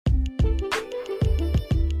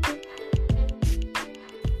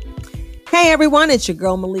Hey everyone, it's your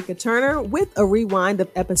girl Malika Turner with a rewind of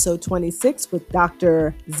episode 26 with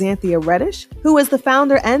Dr. Xanthia Reddish, who is the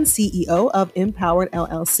founder and CEO of Empowered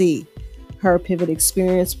LLC. Her pivot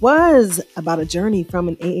experience was about a journey from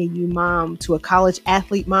an AAU mom to a college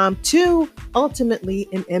athlete mom to ultimately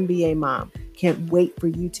an MBA mom. Can't wait for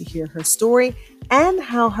you to hear her story and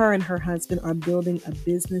how her and her husband are building a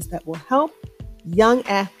business that will help young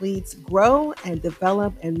athletes grow and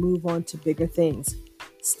develop and move on to bigger things.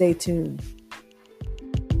 Stay tuned.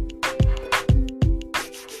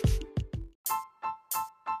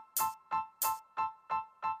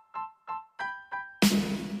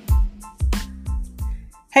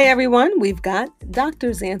 Hey everyone, we've got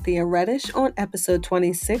Dr. Xanthia Reddish on episode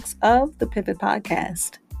 26 of the Pivot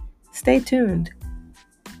Podcast. Stay tuned.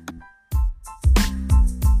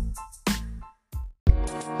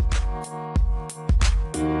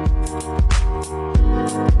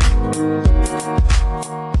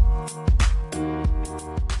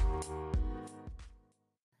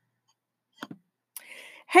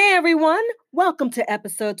 Hey everyone, welcome to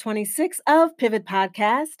episode 26 of Pivot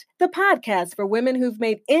Podcast, the podcast for women who've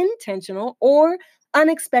made intentional or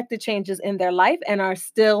unexpected changes in their life and are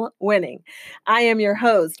still winning. I am your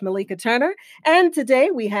host, Malika Turner, and today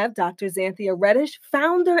we have Dr. Xanthia Reddish,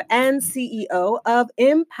 founder and CEO of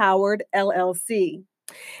Empowered LLC.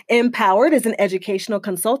 Empowered is an educational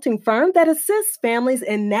consulting firm that assists families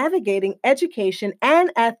in navigating education and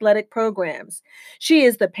athletic programs. She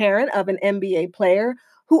is the parent of an NBA player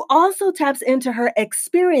who also taps into her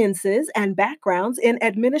experiences and backgrounds in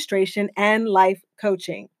administration and life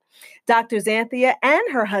coaching. Dr. Xanthia and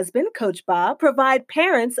her husband, Coach Bob, provide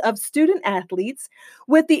parents of student athletes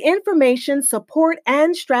with the information, support,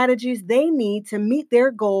 and strategies they need to meet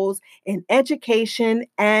their goals in education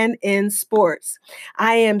and in sports.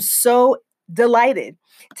 I am so delighted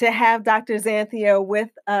to have Dr. Xanthia with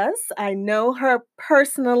us. I know her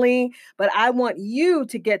personally, but I want you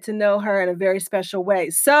to get to know her in a very special way.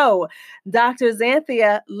 So, Dr.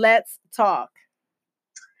 Xanthia, let's talk.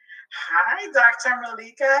 Hi, Dr.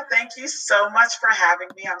 Malika. Thank you so much for having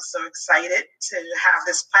me. I'm so excited to have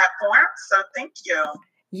this platform. So thank you.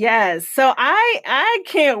 Yes. So I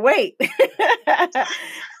can't wait. We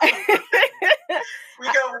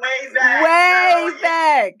go way back. Way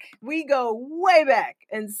back. We go way back.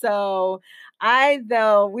 And so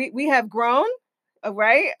we have grown,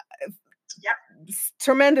 right? Yep.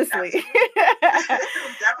 Tremendously.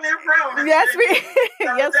 Definitely have grown. Yes, we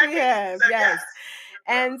have. So yes.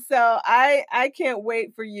 And so I can't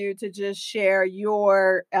wait for you to just share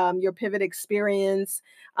your pivot experience.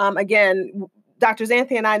 Again, Dr.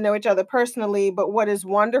 Xanthia and I know each other personally, but what is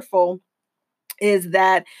wonderful is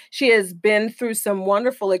that she has been through some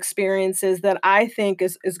wonderful experiences that I think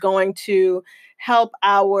is going to help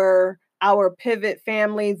our pivot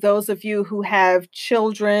family, those of you who have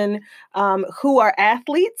children who are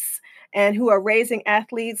athletes and who are raising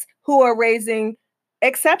athletes, who are raising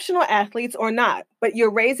exceptional athletes or not, but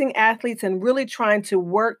you're raising athletes and really trying to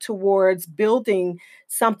work towards building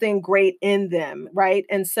something great in them, right?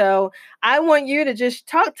 And so I want you to just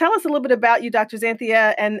tell us a little bit about you, Dr.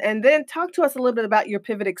 Xanthia, and then talk to us a little bit about your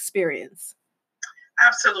pivot experience.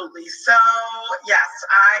 Absolutely. So, yes,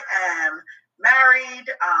 I am married,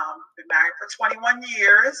 been married for 21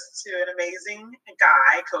 years to an amazing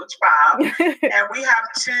guy, Coach Bob, and we have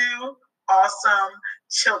two awesome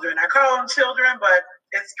children. I call them children, but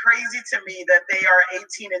it's crazy to me that they are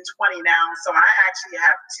 18 and 20 now. So I actually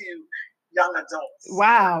have two young adults.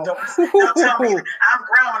 Wow. They'll tell me, I'm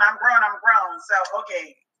grown. So,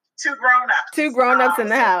 okay, two grown-ups. Two grown-ups in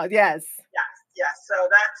the house, yes. Yes. So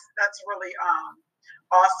that's really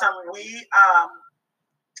awesome. We,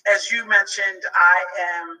 as you mentioned, I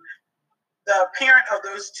am the parent of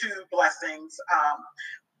those two blessings.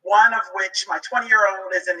 One of which, my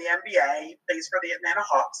 20-year-old is in the NBA, plays for the Atlanta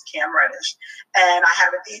Hawks, Cam Reddish. And I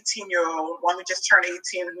have an 18-year-old, one who just turned 18,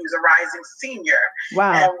 who's a rising senior.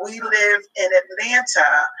 Wow. And we live in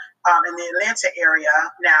Atlanta, in the Atlanta area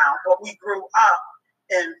now, but we grew up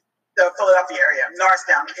in the Philadelphia area,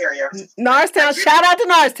 Norristown area. Norristown, shout out to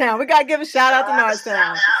Norristown. We got to give a shout out to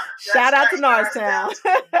Norristown. Shout out to Norristown.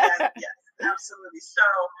 Yes, absolutely. So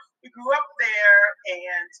we grew up there,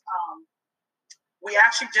 and we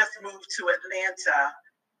actually just moved to Atlanta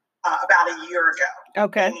about a year ago.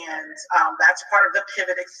 Okay. And that's part of the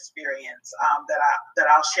pivot experience that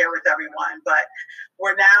I'll share with everyone. But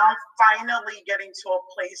we're now finally getting to a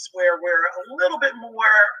place where we're a little bit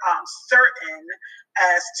more certain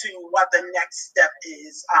as to what the next step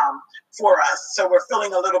is for us. So we're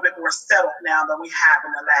feeling a little bit more settled now than we have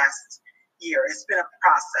in the last year. It's been a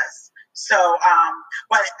process. So,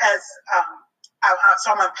 but as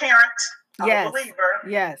so I'm a parent I'm Yes. a believer.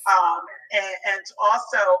 Yes. And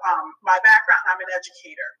also my background, I'm an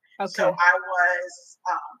educator. Okay. So I was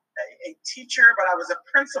a teacher, but I was a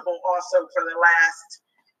principal also for the last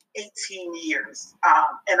 18 years.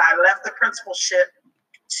 And I left the principalship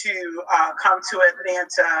to come to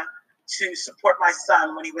Atlanta to support my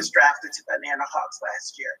son when he was drafted to the Atlanta Hawks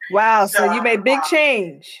last year. Wow. So you made big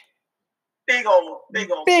change. Big old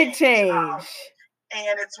change.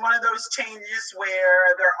 And it's one of those changes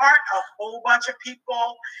where there aren't a whole bunch of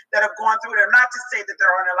people that have gone through it. And not to say that there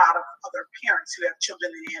aren't a lot of other parents who have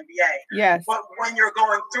children in the NBA. Yes. But when you're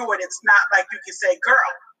going through it, it's not like you can say,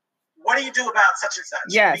 girl, what do you do about such and such?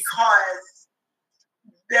 Yes. Because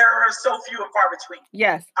there are so few and far between.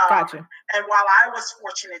 Yes, gotcha. And while I was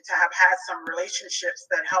fortunate to have had some relationships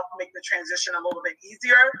that helped make the transition a little bit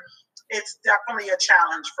easier, it's definitely a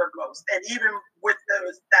challenge for most. And even with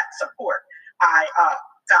that support, I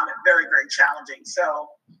found it very, very challenging. So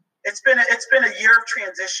it's been a year of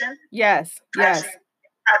transition. Yes. Actually,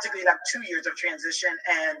 practically like 2 years of transition.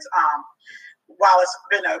 And while it's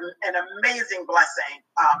been an amazing blessing,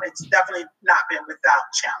 it's definitely not been without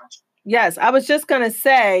challenge. Yes, I was just going to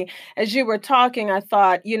say, as you were talking, I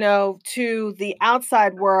thought, to the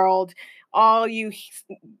outside world, all you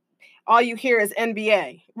hear is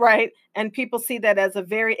NBA, right? And people see that as a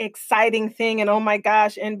very exciting thing, and oh my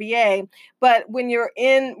gosh, NBA. But when you're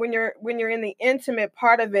in the intimate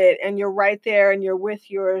part of it, and you're right there, and you're with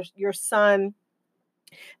your son,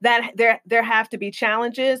 that there have to be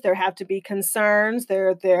challenges, there have to be concerns,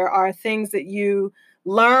 there are things that you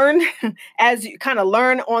learn as you kind of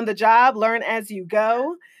learn on the job, learn as you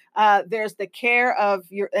go. There's the care of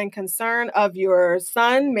and concern of your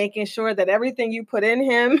son, making sure that everything you put in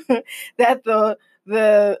him, that the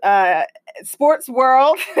sports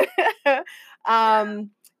world,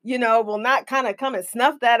 will not kind of come and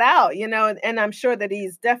snuff that out, and I'm sure that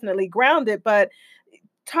he's definitely grounded. But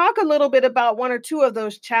talk a little bit about one or two of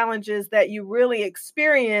those challenges that you really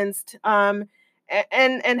experienced,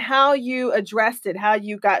 and how you addressed it, how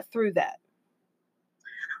you got through that.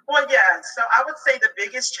 Well, yeah. So I would say the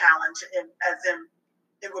biggest challenge, as in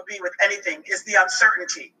it would be with anything, is the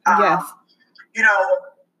uncertainty. Yes.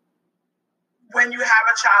 When you have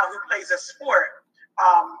a child who plays a sport,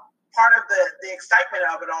 part of the excitement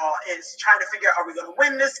of it all is trying to figure out, are we going to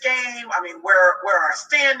win this game? I mean, where are our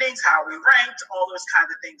standings? How are we ranked? All those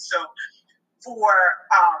kinds of things. So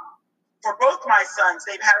for both my sons,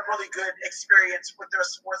 they've had a really good experience with their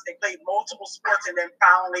sports. They played multiple sports and then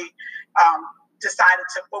finally decided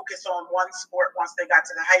to focus on one sport once they got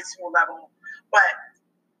to the high school level. But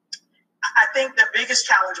I think the biggest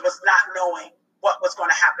challenge was not knowing what was going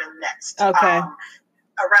to happen next. Okay.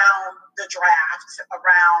 Around the draft,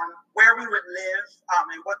 around where we would live,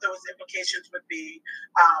 and what those implications would be.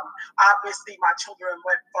 Obviously, my children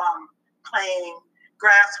went from playing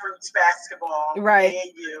grassroots basketball, right,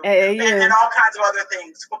 AAU. And all kinds of other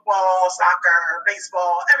things, football, soccer,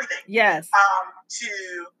 baseball, everything. Yes. To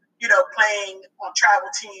playing on travel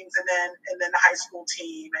teams, and then the high school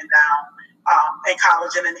team, and now in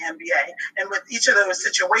college and in the NBA. And with each of those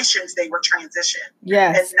situations, they were transitioned.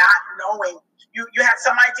 Yes. And not knowing, you had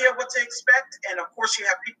some idea what to expect, and of course you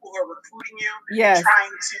have people who are recruiting you, yes,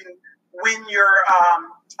 trying to win your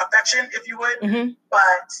affection, if you would. Mm-hmm.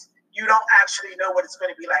 But you don't actually know what it's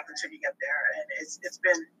going to be like until you get there,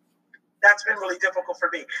 and that's been really difficult for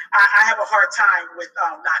me. I have a hard time with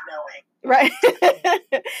not knowing. Right.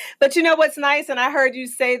 But you know what's nice, and I heard you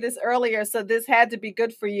say this earlier, so this had to be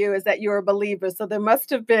good for you, is that you're a believer. So there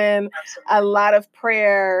must have been a lot of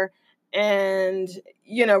prayer and,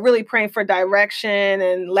 really praying for direction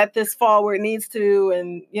and let this fall where it needs to.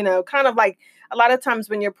 And, kind of like a lot of times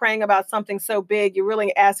when you're praying about something so big, you're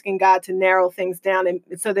really asking God to narrow things down and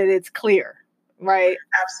so that it's clear. Right.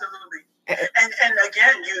 Absolutely. And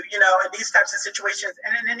again, you know, in these types of situations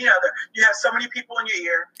and in any other, you have so many people in your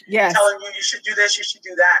ear, yes, telling you should do this, you should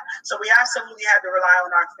do that. So we absolutely had to rely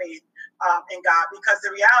on our faith in God, because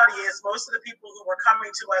the reality is most of the people who were coming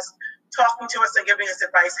to us, talking to us and giving us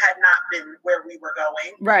advice had not been where we were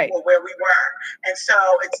going, right, or where we were. And so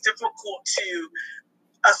it's difficult to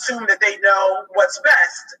assume that they know what's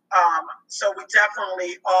best. So we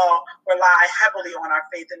definitely all rely heavily on our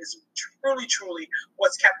faith, and it's truly, truly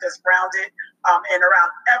what's kept us grounded and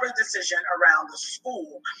around every decision around the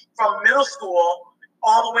school, from middle school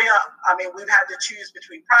all the way up. I mean, we've had to choose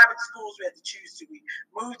between private schools. We had to choose, do we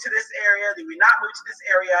move to this area? Do we not move to this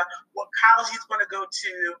area? What college he's going to go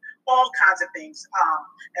to? All kinds of things.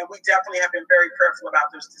 And we definitely have been very prayerful about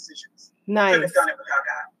those decisions. Nice. Couldn't have done it without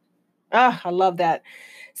God. Oh, I love that.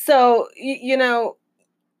 So, you know,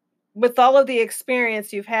 with all of the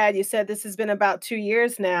experience you've had, you said this has been about 2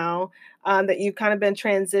 years now, that you've kind of been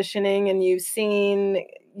transitioning, and you've seen,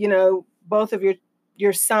 both of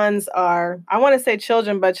your sons are, I want to say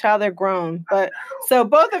children, but child, they're grown. But so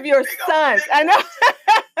both of your sons, I know,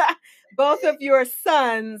 both of your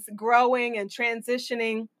sons growing and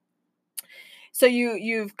transitioning. So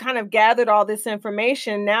you've kind of gathered all this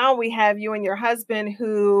information. Now we have you and your husband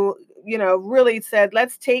who, really said,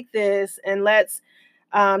 let's take this and let's,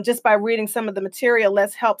 just by reading some of the material,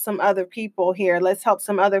 let's help some other people here. Let's help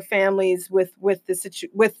some other families with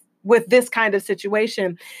this kind of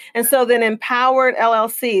situation. And so then Empowered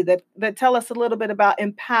LLC, that tell us a little bit about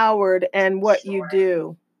Empowered and what you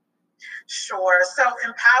do. Sure. So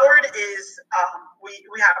Empowered is,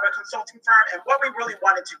 we have a consulting firm, and what we really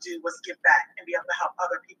wanted to do was give back and be able to help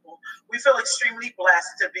other people. We feel extremely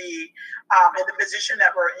blessed to be in the position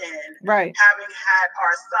that we're in. Right. Having had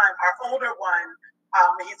our son, our older one,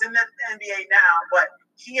 he's in the NBA now, but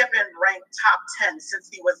he had been ranked top 10 since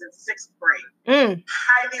he was in 6th grade.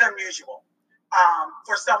 Highly unusual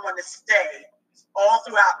for someone to stay all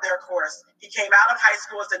throughout their course. He came out of high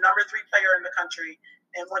school as the number 3 player in the country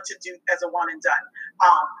and went to Duke as a one and done.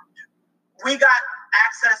 We got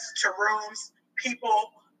access to rooms, people,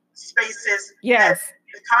 spaces yes. that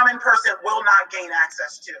the common person will not gain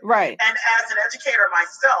access to. Right. And as an educator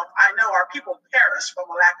myself, I know our people perish from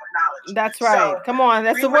a lack of knowledge. That's right. So come on,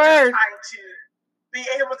 that's the word. Just trying to be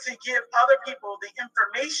able to give other people the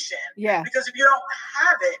information. Yeah. Because if you don't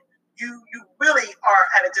have it, you really are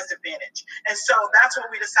at a disadvantage. And so that's what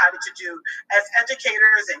we decided to do as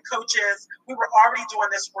educators and coaches. We were already doing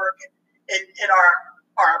this work in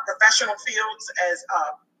our professional fields as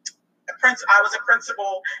I was a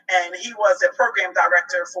principal and he was a program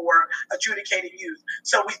director for adjudicated youth.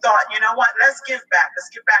 So we thought, you know what, let's give back. Let's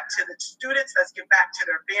give back to the students. Let's give back to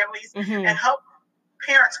their families and help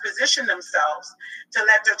parents position themselves to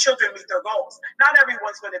let their children meet their goals. Not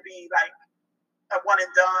everyone's going to be like a one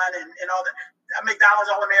and done and all that,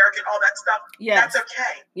 McDonald's All-American, all that stuff. Yes. That's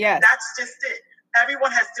okay. Yes. That's just it.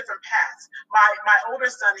 Everyone has different paths. My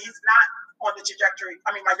older son, he's not on the trajectory.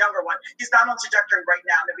 I mean, my younger one, he's not on trajectory right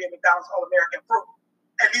now to be a McDonald's All-American.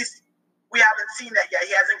 At least we haven't seen that yet.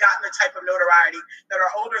 He hasn't gotten the type of notoriety that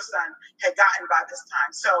our older son had gotten by this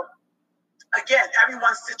time. So again,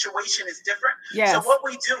 everyone's situation is different. Yes. So what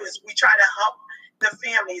we do is we try to help the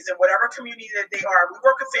families in whatever community that they are. We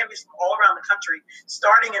work with families from all around the country,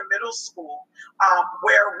 starting in middle school,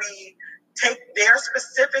 where we take their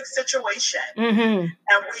specific situation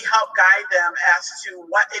and we help guide them as to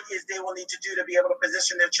what it is they will need to do to be able to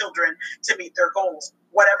position their children to meet their goals,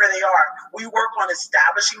 whatever they are. We work on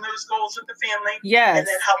establishing those goals with the family and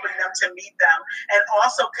then helping them to meet them, and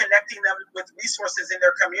also connecting them with resources in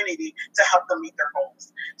their community to help them meet their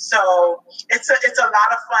goals. So it's a lot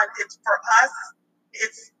of fun. It's for us,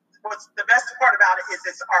 what's the best part about it is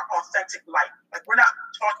it's our authentic life. Like, we're not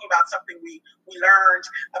talking about something we learned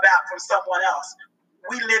about from someone else.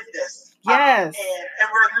 We live this. Yes. And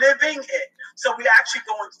we're living it. So we're actually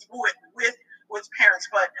going through it with parents.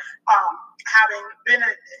 But having been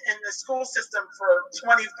in the school system for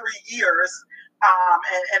 23 years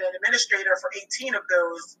and an administrator for 18 of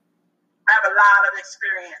those, I have a lot of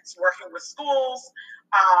experience working with schools,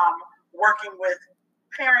 working with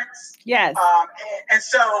parents. Yes. And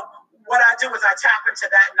so what I do is I tap into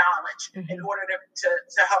that knowledge in order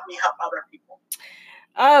to help me help other people.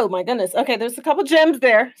 Oh my goodness. Okay, there's a couple gems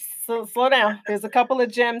there. So slow down. There's a couple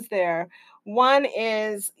of gems there. One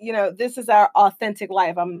is, this is our authentic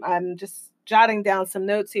life. I'm just jotting down some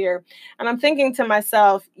notes here. And I'm thinking to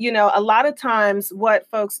myself, a lot of times what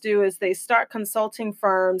folks do is they start consulting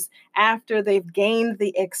firms after they've gained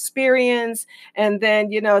the experience. And then,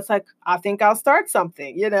 it's like, I think I'll start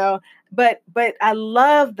something, But I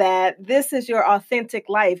love that this is your authentic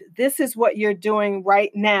life. This is what you're doing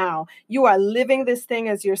right now. You are living this thing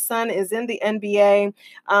as your son is in the NBA,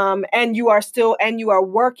 and you are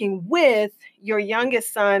working with your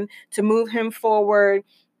youngest son to move him forward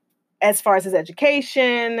as far as his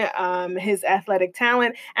education, his athletic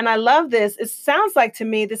talent. And I love this. It sounds like to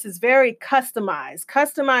me, this is very customized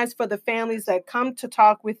for the families that come to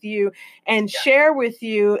talk with you and share with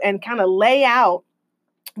you and kind of lay out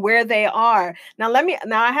where they are. Now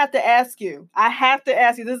I have to ask you,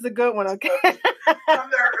 this is a good one. Okay. I'm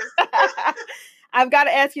nervous. I've got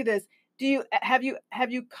to ask you this. Have you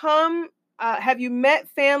met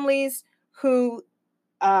families who,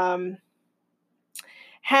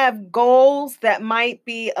 have goals that might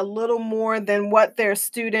be a little more than what their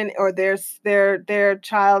student or their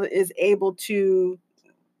child is able to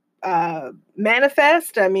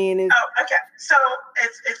manifest? I mean, okay. So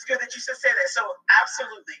it's good that you should say that. So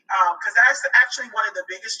absolutely, because that's actually one of the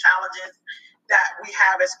biggest challenges that we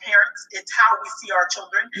have as parents. It's how we see our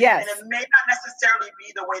children, yes, and it may not necessarily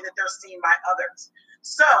be the way that they're seen by others.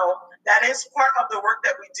 So that is part of the work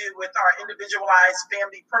that we do with our individualized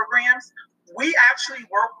family programs. We actually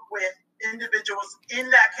work with individuals in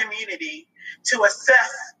that community to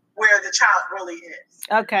assess where the child really is.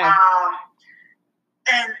 Okay.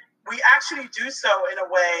 And we actually do so in a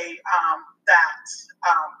way that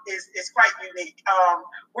is quite unique.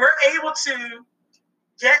 We're able to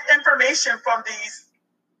get information from these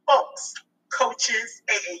folks, coaches,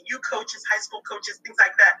 AAU coaches, high school coaches, things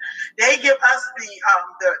like that. They give us the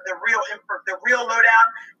real info, the real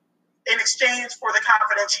lowdown in exchange for the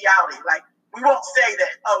confidentiality. Like, we won't say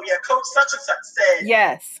that, oh yeah, coach such and such said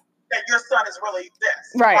yes that your son is really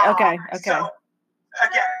this. Right. Okay. So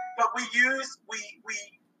again, but we use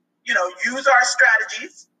our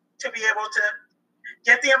strategies to be able to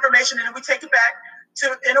get the information, and then we take it back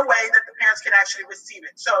in a way that the parents can actually receive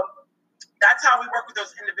it. So that's how we work with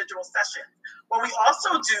those individual sessions. But we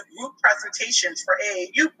also do group presentations for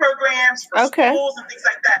AAU programs, for schools and things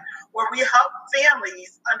like that, where we help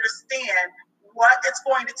families understand what it's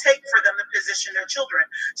going to take for them to position their children.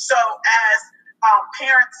 So as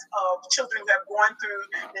parents of children who have gone through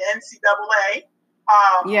the NCAA,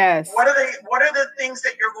 yes, what are the things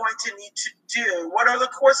that you're going to need to do? What are the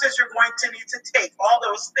courses you're going to need to take? All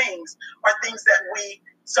those things are things that we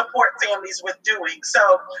support families with doing.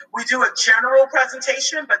 So we do a general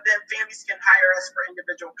presentation, but then families can hire us for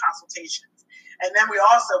individual consultations. And then we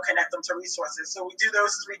also connect them to resources. So we do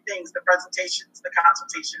those three things: the presentations, the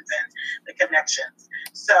consultations, and the connections.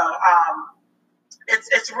 So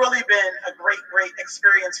it's really been a great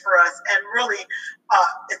experience for us. And really,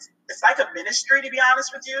 it's like a ministry, to be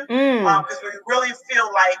honest with you, because we really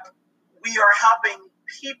feel like we are helping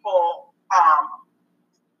people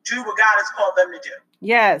do what God has called them to do.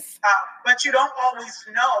 Yes. But you don't always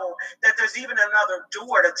know that there's even another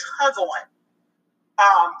door to tug on.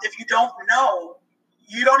 If you don't know,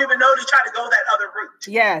 you don't even know to try to go that other route.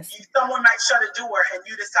 Yes. Someone might shut a door and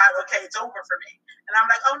you decide, okay, it's over for me. And I'm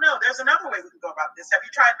like, oh no, there's another way we can go about this. Have you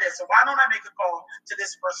tried this? So why don't I make a call to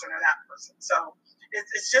this person or that person? So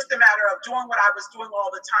it's just a matter of doing what I was doing all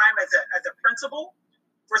the time as a principal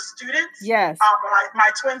for students. Yes. My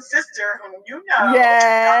twin sister, whom you know,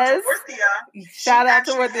 yes. Dorothea. Shout out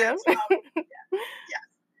to Dorothea. Yes.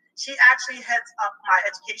 She actually heads up my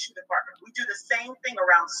education department. We do the same thing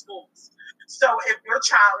around schools. So if your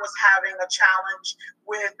child was having a challenge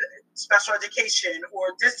with special education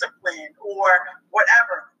or discipline or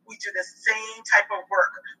whatever, we do the same type of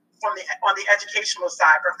work on the educational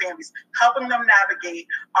side for families, helping them navigate,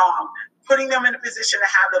 putting them in a position to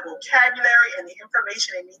have the vocabulary and the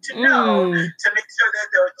information they need to know to make sure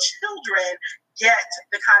that their children get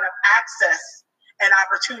the kind of access and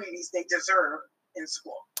opportunities they deserve in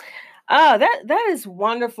school. Oh, that is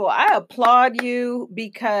wonderful. I applaud you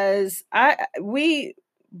because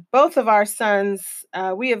both of our sons,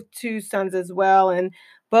 we have two sons as well, and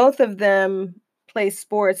both of them play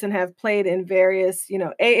sports and have played in various,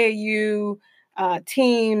 AAU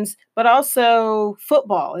teams, but also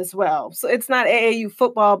football as well. So it's not AAU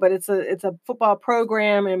football, but it's a football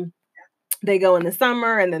program, and they go in the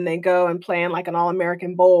summer and then they go and play in like an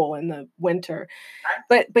All-American Bowl in the winter.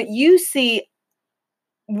 But you see,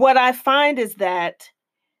 what I find is that,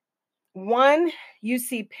 one, you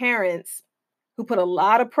see parents who put a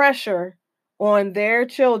lot of pressure on their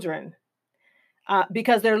children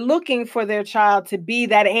because they're looking for their child to be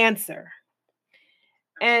that answer.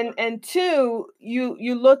 And two,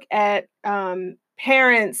 you look at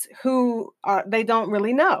parents who they don't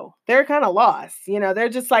really know. They're kind of lost. They're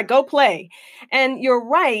just like, go play. And you're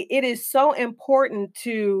right. It is so important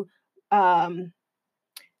to have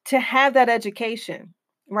that education.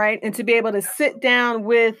 Right. And to be able to sit down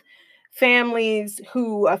with a family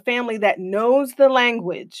that knows the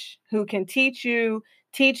language, who can teach the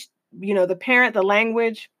parent the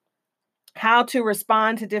language, how to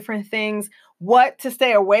respond to different things, what to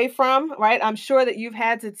stay away from. Right. I'm sure that you've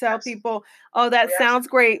had to tell people, oh, that sounds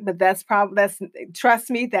great, but trust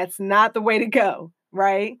me, that's not the way to go.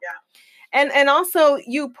 Right. Yeah. And also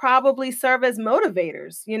you probably serve as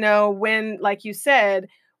motivators, when, like you said,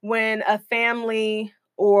 when a family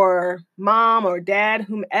or mom or dad,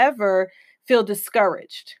 whomever, feel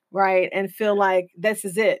discouraged, right? And feel like this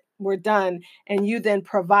is it, we're done. And you then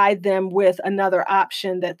provide them with another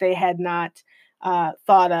option that they had not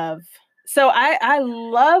thought of. So I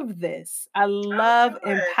love this. I love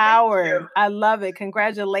Empowered. I love it.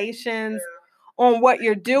 Congratulations on what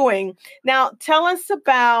you're doing. Now, tell us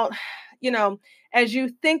about, as you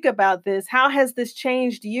think about this, how has this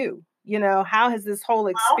changed you? How has this whole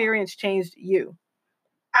Well, experience changed you?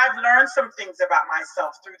 I've learned some things about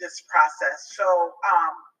myself through this process. So,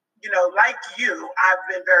 like you, I've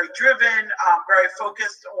been very driven, very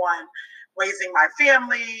focused on raising my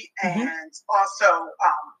family Mm-hmm. and also,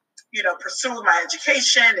 pursuing my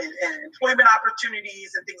education and employment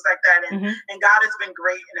opportunities and things like that. Mm-hmm. And God has been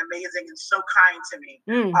great and amazing and so kind to me.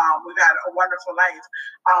 Mm. We've had a wonderful life,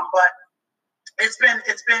 but it's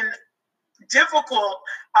been difficult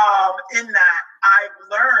in that I've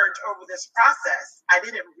learned over this process. I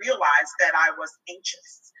didn't realize that I was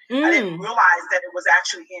anxious. I didn't realize that it was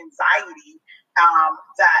actually anxiety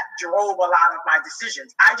that drove a lot of my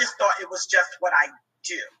decisions. I just thought it was just what I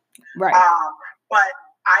do. Right. But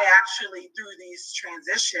I actually, through these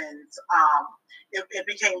transitions, it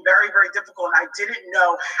became very, very difficult. And I didn't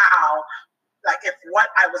know how, like, if what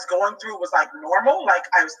I was going through was like normal. Like,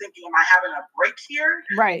 I was thinking, am I having a break here?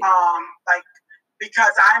 Right. Like,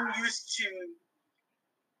 because I'm used to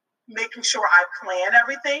making sure I plan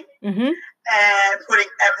everything and putting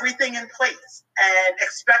everything in place and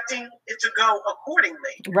expecting it to go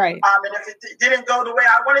accordingly. Right. And if it didn't go the way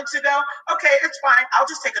I wanted to go, okay, it's fine. I'll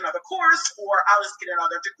just take another course, or I'll just get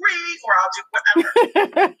another degree, or I'll do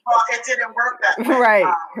whatever. Well, it didn't work that way.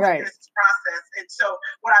 Right. This process. And so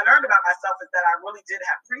what I learned about myself is that I really did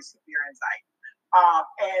have pretty severe anxiety.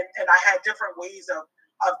 And I had different ways of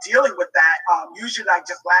dealing with that, usually like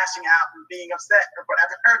just lashing out and being upset or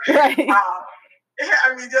whatever. Right.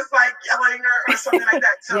 Just like yelling or something like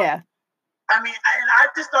that. So, yeah. And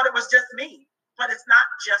I just thought it was just me, but it's not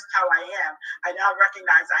just how I am. I now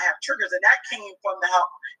recognize I have triggers, and that came from the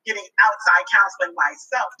help getting outside counseling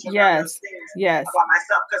myself to learn those things about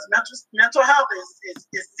myself, because mental health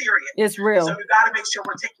is serious. It's real. So we've got to make sure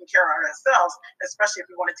we're taking care of ourselves, especially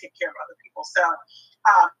if we want to take care of other people. So,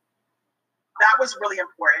 that was really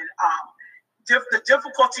important. The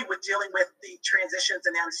difficulty with dealing with the transitions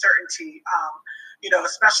and the uncertainty,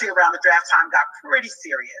 especially around the draft time, got pretty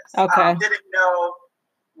serious. Okay. Didn't know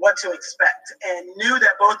what to expect and knew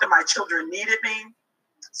that both of my children needed me.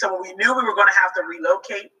 So when we knew we were going to have to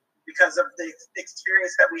relocate because of the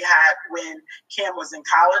experience that we had when Cam was in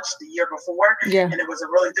college the year before, and it was a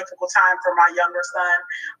really difficult time for my younger son,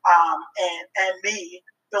 and me,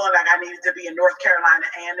 feeling like I needed to be in North Carolina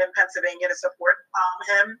and in Pennsylvania to support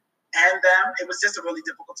him and them. It was just a really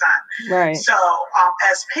difficult time. Right. So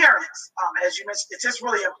as parents, as you mentioned, it's just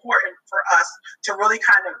really important for us to really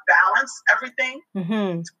kind of balance everything.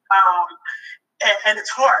 Mm-hmm. And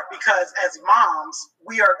it's hard because as moms,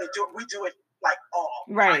 we do it like all.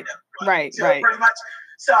 Right. Kind of, right. So pretty much.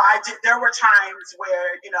 So there were times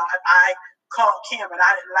where, if I called Cam and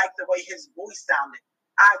I didn't like the way his voice sounded,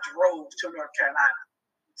 I drove to North Carolina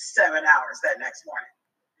 7 hours that next morning.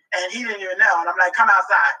 And he didn't even know. And I'm like, come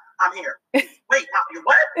outside. I'm here. Wait, Mom, you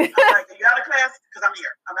what? I'm like, you out of class? Because I'm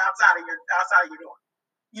here. I'm outside of your door.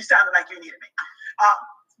 You sounded like you needed me.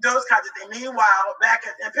 Those kinds of things. Meanwhile, back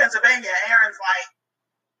in Pennsylvania, Aaron's like,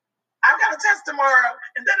 I've got a test tomorrow.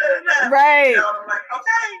 And da-da-da-da. Right. And I'm like,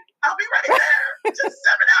 okay, I'll be right there. Just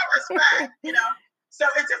 7 hours back, So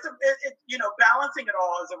it's just, balancing it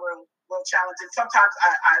all is a real challenge. And sometimes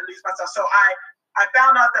I lose myself. So I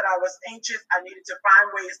found out that I was anxious. I needed to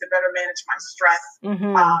find ways to better manage my stress.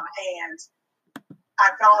 Mm-hmm. And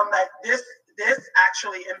I found that this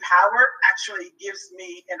actually gives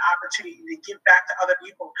me an opportunity to give back to other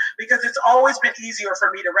people, because it's always been easier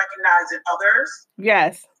for me to recognize in others.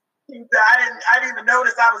 Yes. I didn't even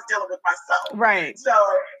notice I was dealing with myself. Right. So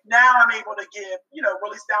now I'm able to give,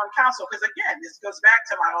 really sound counsel, because again, this goes back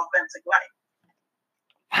to my authentic life.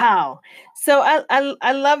 Wow. So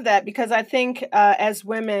I love that, because I think as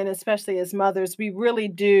women, especially as mothers, we really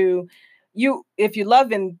do. If you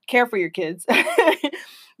love and care for your kids,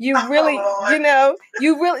 you really,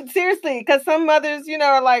 seriously, because some mothers,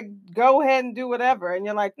 are like, go ahead and do whatever. And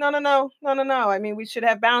you're like, no. I mean, we should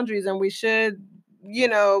have boundaries, and we should,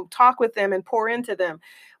 talk with them and pour into them.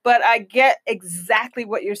 But I get exactly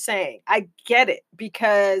what you're saying. I get it,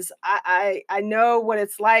 because I know what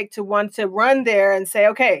it's like to want to run there and say,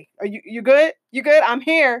 okay, are you good? You good? I'm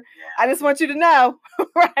here. I just want you to know,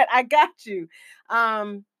 right? I got you.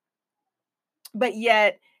 But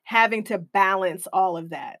yet having to balance all of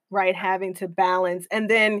that, right? Having to balance, and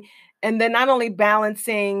then not only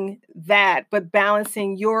balancing that, but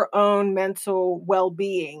balancing your own mental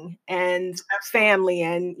well-being and family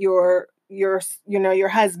and your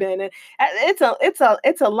husband. And it's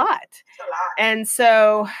a lot. And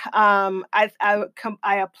so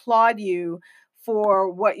I applaud you for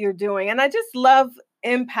what you're doing. And I just love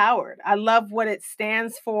empowered. I love what it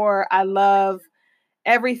stands for. I love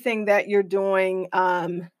everything that you're doing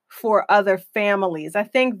for other families. I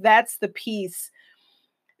think that's the piece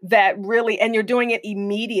that really, and you're doing it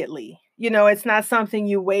immediately. It's not something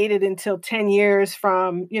you waited until 10 years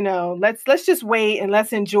from, let's just wait and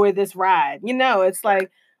let's enjoy this ride. It's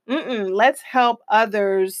like, let's help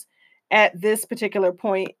others at this particular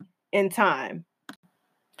point in time.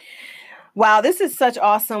 Wow, this is such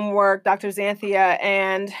awesome work, Dr. Xanthia.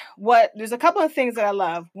 And there's a couple of things that I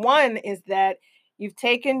love. One is that you've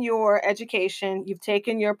taken your education, you've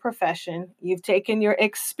taken your profession, you've taken your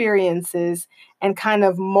experiences and kind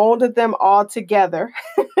of molded them all together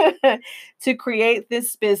to create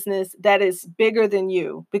this business that is bigger than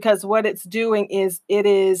you. Because what it's doing is it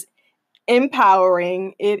is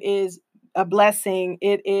empowering, it is a blessing,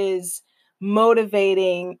 it is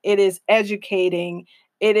motivating, it is educating,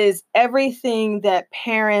 it is everything that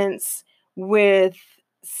parents with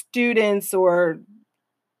students or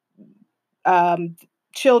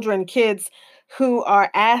children, kids who are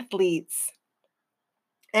athletes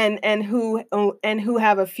and who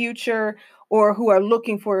have a future or who are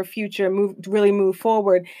looking for a future move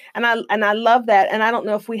forward. And I love that. And I don't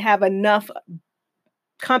know if we have enough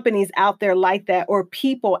companies out there like that or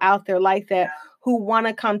people out there like that who want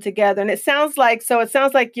to come together. And it sounds like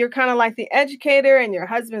you're kind of like the educator and your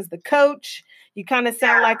husband's the coach. You kind of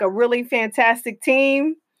sound like a really fantastic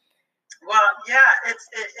team. Well, yeah, it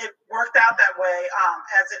worked out that way.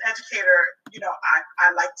 As an educator,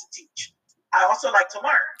 I like to teach. I also like to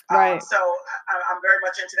learn. Right. So I'm very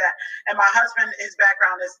much into that. And my husband, his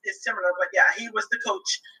background is similar, but yeah, he was the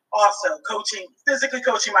coach also, physically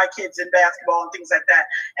coaching my kids in basketball and things like that,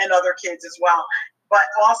 and other kids as well. But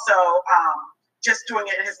also just doing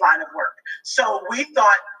it in his line of work. So we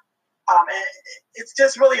thought, and it's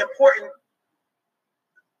just really important,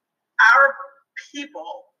 our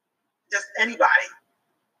people, just anybody,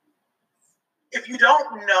 if you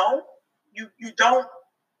don't know, you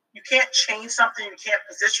can't change something. You can't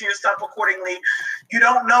position yourself accordingly. You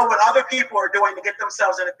don't know what other people are doing to get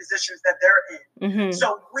themselves in the positions that they're in. Mm-hmm.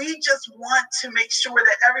 So we just want to make sure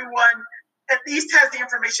that everyone at least has the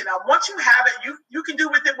information. Now, once you have it, you can do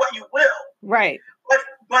with it what you will. Right.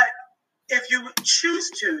 But if you choose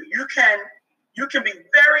to, you can be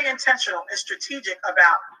very intentional and strategic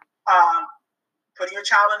about putting your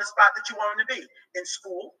child in the spot that you want them to be in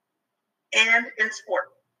school and in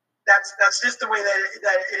sport. That's just the way that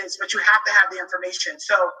it is. But you have to have the information.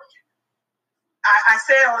 So I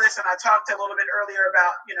say all this, and I talked a little bit earlier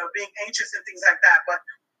about being anxious and things like that. But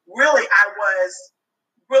really, I was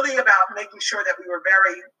really about making sure that we were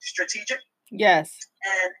very strategic. Yes.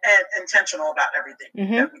 And intentional about everything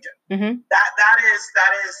that we do. Mm-hmm. That is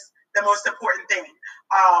the most important thing.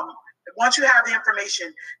 Once you have the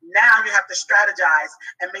information, now you have to strategize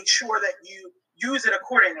and make sure that you use it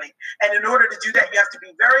accordingly. And in order to do that, you have to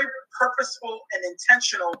be very purposeful and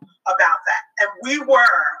intentional about that. And we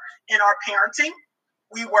were, in our parenting,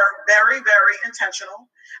 we were very, very intentional.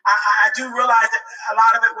 I do realize that a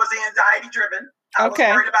lot of it was anxiety driven. I was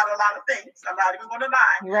worried about a lot of things. I'm not even going to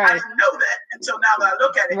lie. Right. I didn't know that until now that I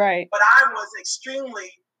look at it. Right. But I was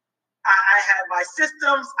I had my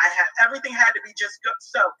systems. Everything had to be just good.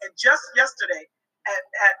 So, and just yesterday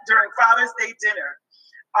during Father's Day dinner,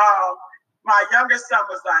 my youngest son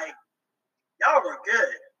was like, "Y'all were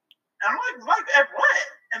good." And I'm like at what?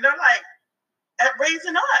 And they're like, "At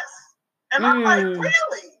raising us." And I'm like,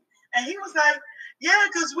 "Really?" And he was like, "Yeah,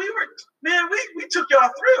 because we took y'all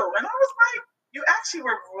through." And I was like, "You actually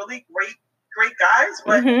were really great guys,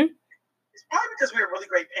 but it's probably because we were really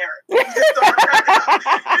great parents." We just started cracking up.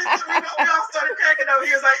 We all started cracking up. He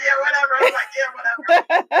was like, "Yeah, whatever." I was like, "Yeah, whatever."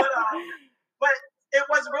 But it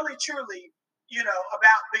was really, truly,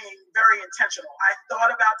 about being very intentional. I thought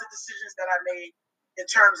about the decisions that I made in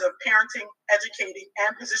terms of parenting, educating,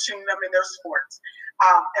 and positioning them in their sports.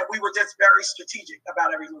 And we were just very strategic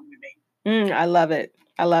about every move we made. I love it.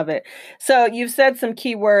 I love it. So you've said some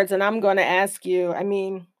key words, and I'm going to ask you,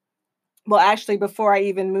 well, actually, before I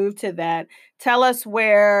even move to that, tell us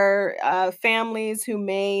where families who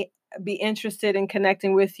may be interested in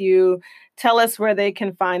connecting with you, tell us where they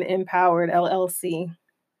can find Empowered LLC.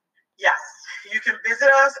 Yes, you can visit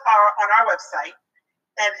us on our website.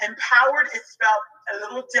 And Empowered is spelled a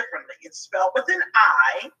little differently. It's spelled with an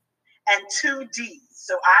I and 2 D's.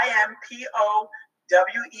 So IMPOWEREDD.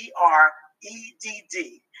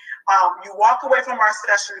 You walk away from our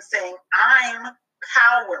session saying, "I'm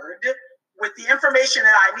powered with the information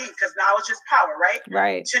that I need," because knowledge is power, right?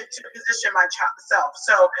 Right. To position myself.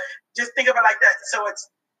 So just think of it like that. So it's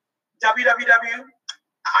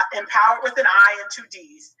www.empowered with an I and 2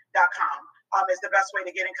 D's.com. is the best way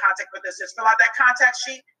to get in contact with us. Just fill out that contact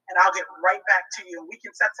sheet and I'll get right back to you. We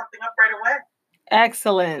can set something up right away.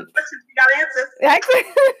 Excellent. You got answers.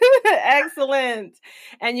 Excellent.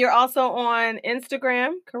 And you're also on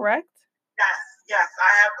Instagram, correct? Yes.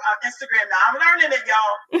 I have Instagram now. I'm learning it,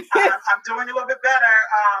 y'all. I'm doing a little bit better.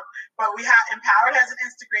 But we have Empowered has an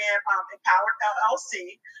Instagram, Empowered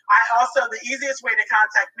LLC. The easiest way to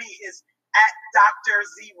contact me is at Dr.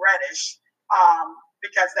 Z Reddish,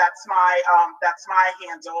 because that's my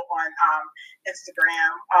handle on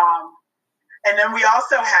Instagram. And then we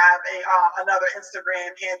also have another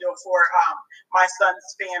Instagram handle for my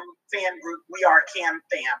son's fan group. We are Cam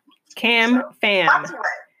Fam. Fam.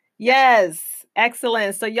 Yes.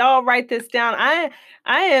 Excellent. So y'all write this down. I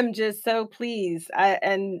am just so pleased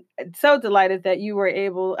and so delighted that you were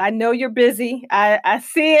able. I know you're busy. I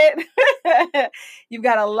see it. You've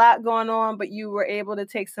got a lot going on, but you were able to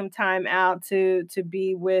take some time out to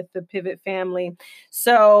be with the Pivot family.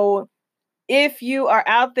 So if you are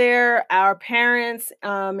out there, our parents,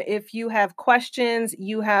 if you have questions,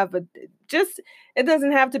 it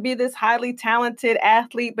doesn't have to be this highly talented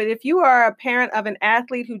athlete, but if you are a parent of an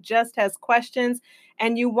athlete who just has questions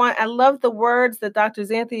and I love the words that Dr.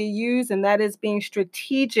 Xanthia used, and that is being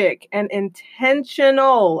strategic and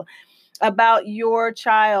intentional about your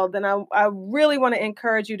child. And I really want to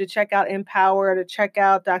encourage you to check out Empower, to check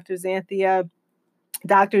out Dr. Xanthia,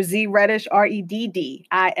 Dr. Z Reddish, Reddish.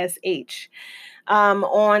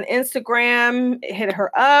 On Instagram, hit her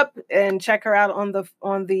up and check her out on the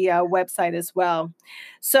website as well.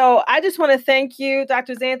 So I just want to thank you,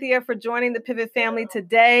 Dr. Xanthia, for joining the Pivot family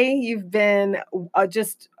today. You've been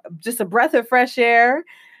just a breath of fresh air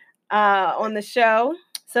on the show.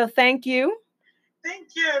 So thank you. Thank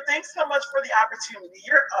you. Thanks so much for the opportunity.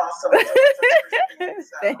 You're awesome.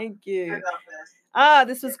 Thank you. I love this.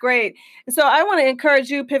 This was great. So I want to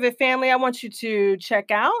encourage you, Pivot family. I want you to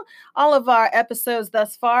check out all of our episodes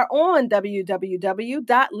thus far on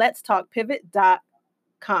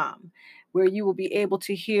www.letstalkpivot.com, where you will be able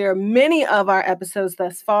to hear many of our episodes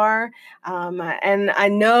thus far. And I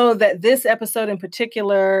know that this episode in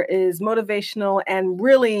particular is motivational and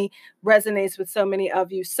really resonates with so many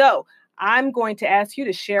of you. So I'm going to ask you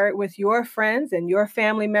to share it with your friends and your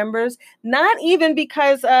family members, not even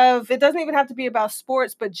because it doesn't even have to be about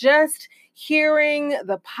sports, but just hearing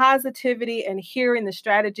the positivity and hearing the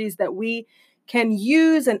strategies that we can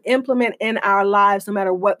use and implement in our lives, no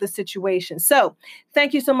matter what the situation. So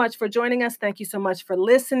thank you so much for joining us. Thank you so much for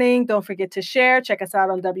listening. Don't forget to share. Check us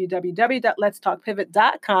out on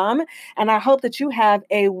www.letstalkpivot.com. And I hope that you have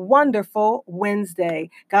a wonderful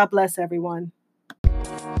Wednesday. God bless everyone.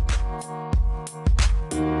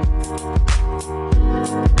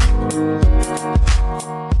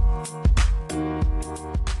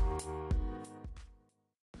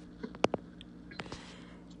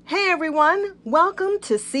 Hey everyone, welcome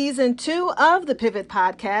to season 2 of the Pivot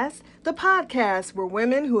Podcast, the podcast where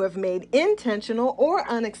women who have made intentional or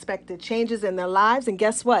unexpected changes in their lives, and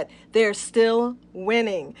guess what? They're still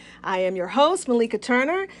winning. I am your host, Malika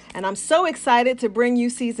Turner, and I'm so excited to bring you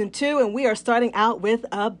season 2, and we are starting out with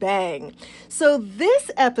a bang. So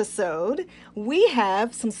this episode, we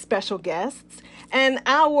have some special guests, and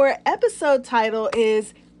our episode title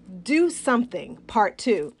is Do Something, Part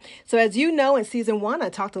 2. So as you know, in Season 1, I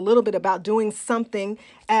talked a little bit about doing something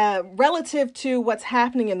relative to what's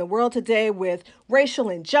happening in the world today with racial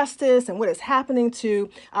injustice and what is happening to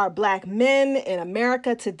our Black men in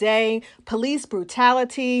America today, police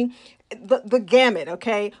brutality, the gamut,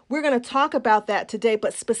 okay? We're going to talk about that today,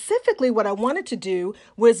 but specifically what I wanted to do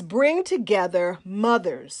was bring together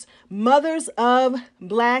mothers of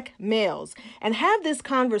Black males and have this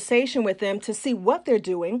conversation with them to see what they're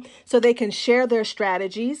doing so they can share their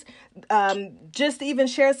strategies, just even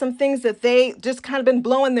share some things that they just kind of been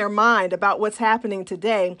blowing their mind about what's happening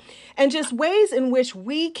today, and just ways in which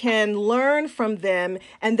we can learn from them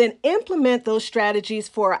and then implement those strategies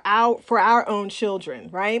for our own children,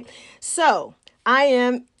 right? So I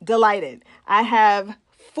am delighted. I have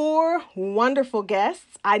 4 wonderful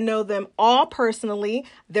guests. I know them all personally.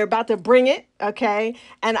 They're about to bring it, okay?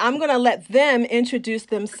 And I'm going to let them introduce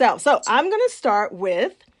themselves. So I'm going to start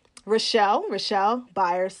with Rochelle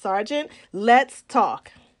Byers Sargent. Let's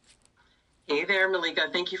talk. Hey there, Malika.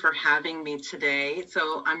 Thank you for having me today.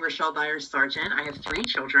 So I'm Rochelle Byers Sargent. I have 3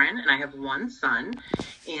 children and I have 1 son,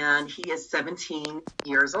 and he is 17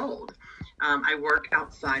 years old. I work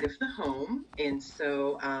outside of the home, and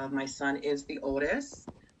so my son is the oldest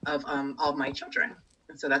of all my children.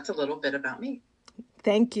 And so that's a little bit about me.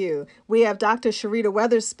 Thank you. We have Dr. Sharita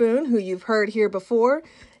Weatherspoon, who you've heard here before.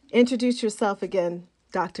 Introduce yourself again,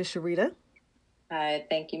 Dr. Sharita. Hi,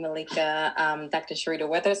 thank you, Malika. Dr. Sharita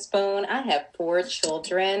Weatherspoon. I have 4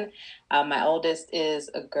 children. My oldest is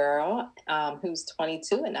a girl who's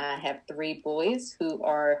 22, and I have 3 boys who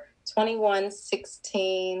are 21,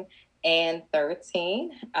 16, and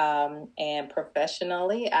 13. And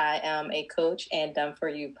professionally, I am a coach and Done For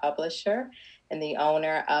You publisher and the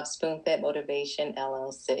owner of Spoonfed Motivation,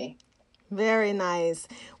 LLC. Very nice.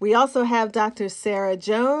 We also have Dr. Sarah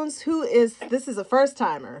Jones, this is a first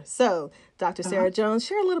timer. So, Dr. Sarah Jones,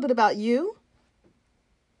 share a little bit about you.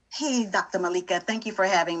 Hey, Dr. Malika, thank you for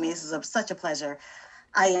having me. This is such a pleasure.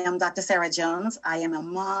 I am Dr. Sarah Jones. I am a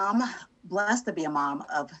mom, blessed to be a mom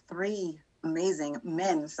of 3 amazing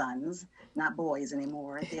men sons, not boys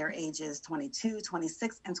anymore. Their ages 22,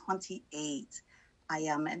 26, and 28. I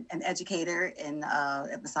am an educator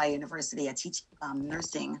at Messiah University. I teach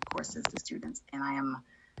nursing courses to students, and I am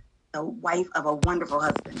the wife of a wonderful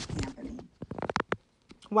husband, Anthony.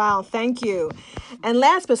 Wow, thank you. And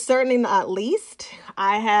last but certainly not least,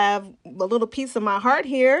 I have a little piece of my heart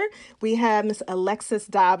here. We have Miss Alexis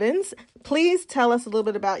Dobbins. Please tell us a little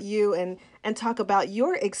bit about you and talk about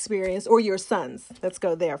your experience or your sons. Let's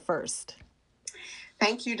go there first.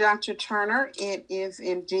 Thank you, Dr. Turner. It is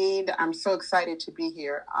indeed, I'm so excited to be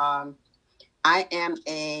here. My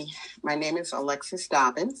name is Alexis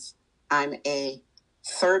Dobbins. I'm a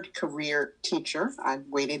 3rd career teacher. I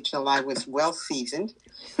waited till I was well seasoned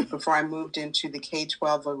before I moved into the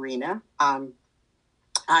K-12 arena.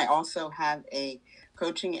 I also have a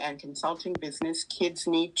coaching and consulting business, Kids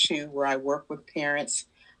Need To, where I work with parents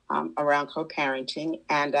around co-parenting.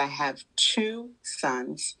 And I have 2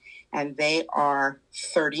 sons, and they are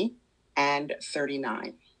 30 and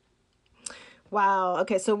 39. Wow.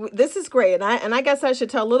 Okay. So this is great. And I guess I should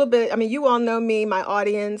tell a little bit. I mean, you all know me, my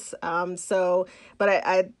audience. But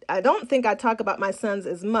I don't think I talk about my sons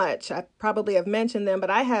as much. I probably have mentioned them, but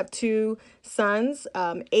I have 2 sons,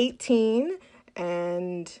 18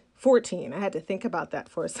 and 14. I had to think about that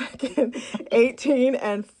for a second. 18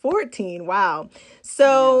 and 14. Wow.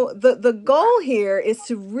 So the goal here is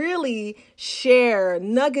to really share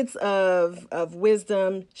nuggets of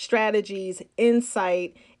wisdom, strategies,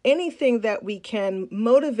 insight, anything that we can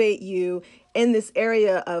motivate you in this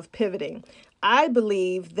area of pivoting. I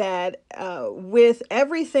believe that with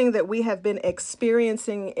everything that we have been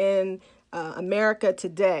experiencing in America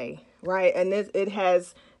today, right, and it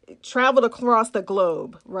has traveled across the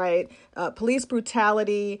globe, right, police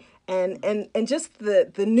brutality and just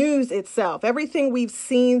the news itself, everything we've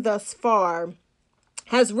seen thus far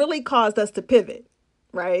has really caused us to pivot.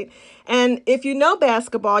 Right. And if you know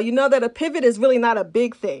basketball, you know that a pivot is really not a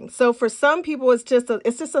big thing. So for some people, it's just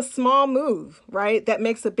a small move, right, that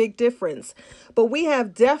makes a big difference. But we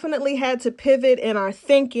have definitely had to pivot in our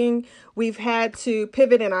thinking. We've had to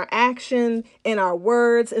pivot in our action, in our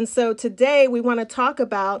words. And so today we want to talk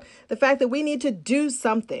about the fact that we need to do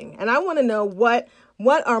something. And I want to know what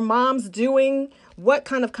are moms doing, what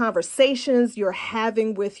kind of conversations you're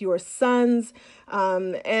having with your sons.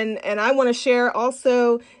 And I want to share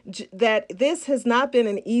also that this has not been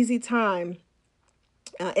an easy time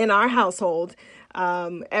in our household.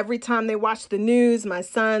 Every time they watch the news, my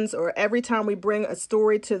sons, or every time we bring a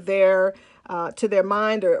story to their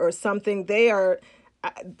mind or something,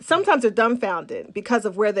 sometimes they're dumbfounded because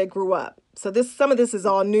of where they grew up. So some of this is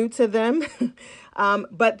all new to them,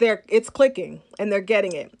 but it's clicking and they're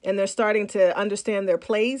getting it and they're starting to understand their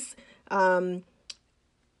place.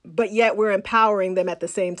 But yet we're empowering them at the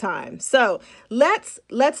same time. So let's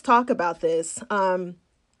talk about this. I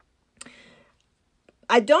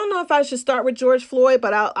don't know if I should start with George Floyd,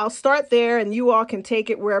 but I'll start there and you all can take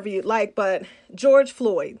it wherever you'd like. But George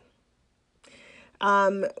Floyd,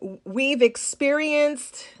 we've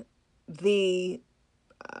experienced the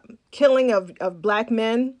killing of Black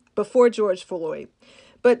men before George Floyd.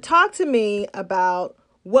 But talk to me about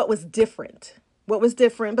what was different. What was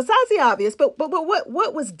different besides the obvious, but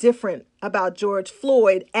what was different about George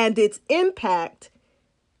Floyd and its impact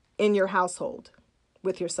in your household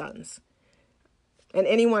with your sons? And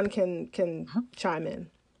anyone can chime in.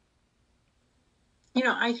 You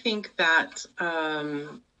know, I think that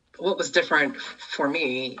what was different for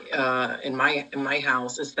me in my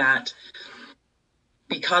house is that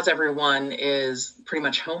because everyone is pretty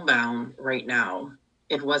much homebound right now,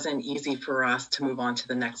 it wasn't easy for us to move on to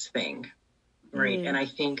the next thing. Right. And I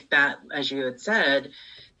think that, as you had said,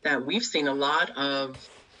 that we've seen a lot of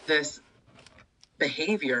this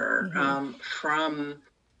behavior from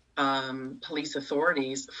police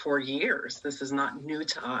authorities for years. This is not new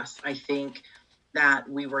to us. I think that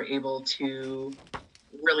we were able to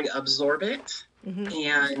really absorb it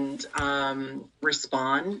and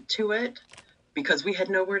respond to it because we had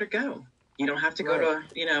nowhere to go. You don't have to go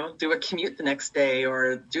to, do a commute the next day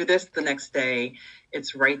or do this the next day.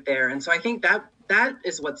 It's right there. And so I think that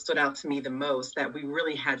is what stood out to me the most, that we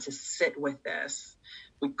really had to sit with this.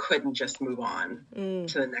 We couldn't just move on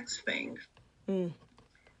to the next thing.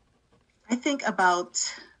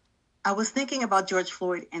 I was thinking about George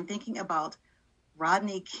Floyd and thinking about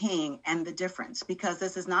Rodney King and the difference, because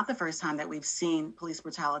this is not the first time that we've seen police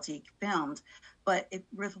brutality filmed, but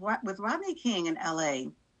with Rodney King in LA,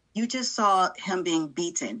 you just saw him being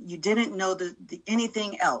beaten. You didn't know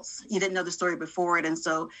anything else. You didn't know the story before it. And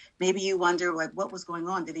so maybe you wonder, like, what was going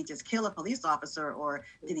on? Did he just kill a police officer, or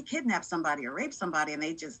did he kidnap somebody or rape somebody? And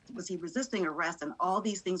was he resisting arrest? And all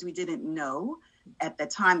these things we didn't know at the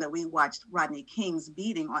time that we watched Rodney King's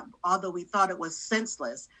beating. Although we thought it was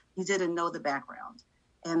senseless, you didn't know the background.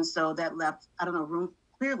 And so that left,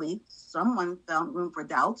 clearly someone found room for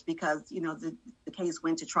doubt, because, the case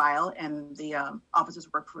went to trial and the officers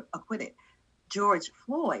were acquitted. George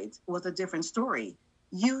Floyd was a different story.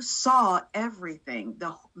 You saw everything,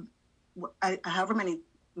 however many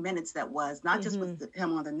minutes that was, not just with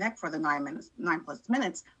him on the neck for the 9+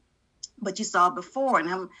 minutes, but you saw before, and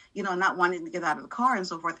him, not wanting to get out of the car and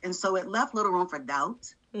so forth. And so it left little room for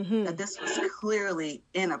doubt that this was clearly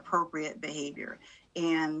inappropriate behavior.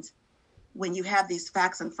 And when you have these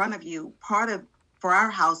facts in front of you, for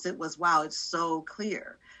our house, it was, wow, it's so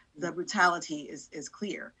clear. The brutality is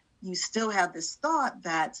clear. You still have this thought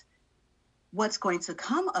that what's going to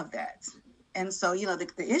come of that? And so,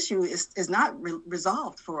 the issue is not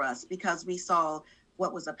resolved for us, because we saw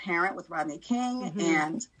what was apparent with Rodney King,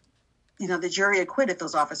 and, the jury acquitted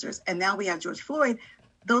those officers. And now we have George Floyd.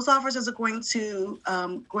 Those officers are going to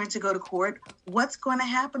go to court. What's going to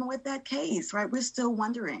happen with that case, right? We're still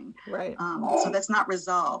wondering. Right. So that's not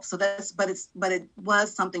resolved. So but it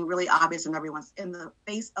was something really obvious, and everyone's in the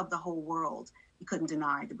face of the whole world. You couldn't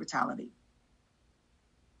deny the brutality.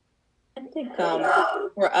 I think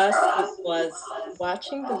for us, it was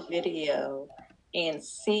watching the video and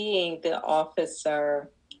seeing the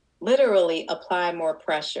officer literally apply more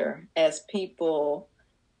pressure as people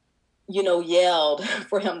yelled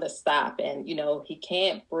for him to stop, and, he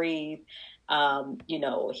can't breathe.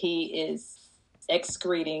 He is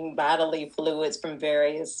excreting bodily fluids from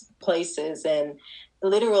various places, and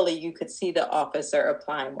literally you could see the officer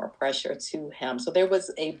applying more pressure to him. So there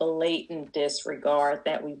was a blatant disregard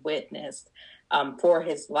that we witnessed for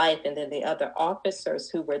his life. And then the other officers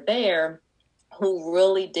who were there, who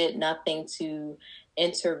really did nothing to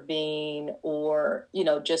intervene or,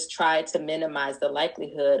 just try to minimize the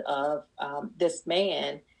likelihood of this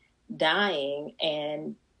man dying.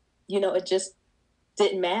 And, it just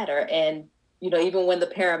didn't matter. And, even when the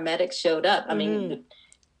paramedics showed up, I mean,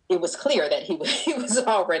 it was clear that he was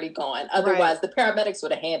already gone. Otherwise, the paramedics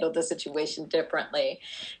would have handled the situation differently.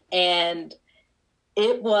 And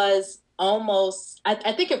it was almost,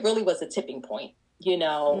 I think it really was a tipping point.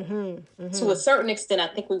 To a certain extent, I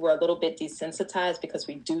think we were a little bit desensitized because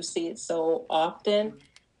we do see it so often.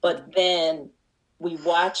 But then we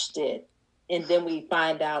watched it, and then we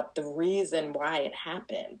find out the reason why it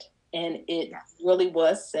happened. And it really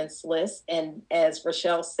was senseless. And as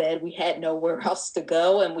Rochelle said, we had nowhere else to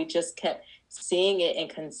go, and we just kept seeing it and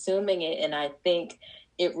consuming it. And I think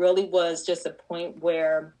it really was just a point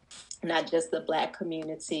where not just the Black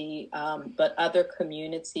community, but other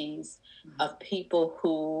communities of people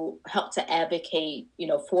who helped to advocate,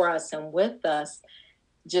 for us and with us,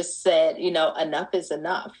 just said, enough is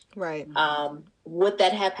enough. Right. Would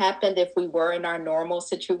that have happened if we were in our normal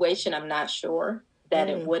situation? I'm not sure that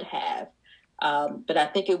it would have. But I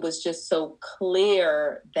think it was just so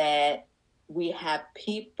clear that we have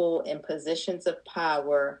people in positions of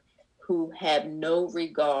power who have no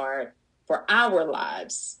regard for our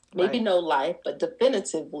lives. Maybe no life, but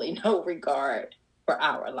definitively no regard for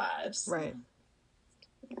our lives. Right.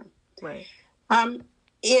 Right.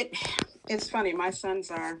 It's funny. My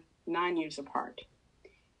sons are 9 years apart.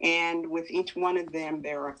 And with each one of them,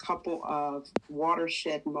 there are a couple of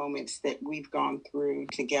watershed moments that we've gone through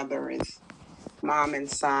together as mom and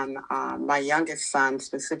son. My youngest son,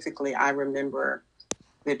 specifically, I remember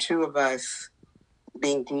the two of us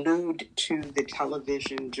being glued to the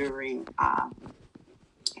television during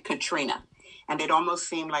Katrina. And it almost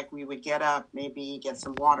seemed like we would get up, maybe get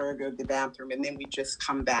some water, go to the bathroom, and then we'd just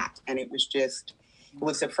come back. And it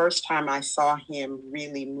was the first time I saw him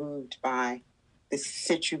really moved by the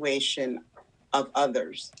situation of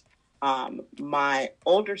others. My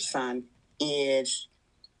older son is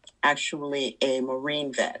actually a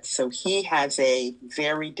Marine vet, so he has a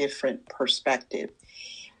very different perspective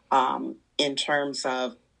in terms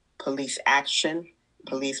of police action,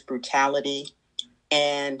 police brutality,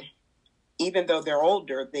 and even though they're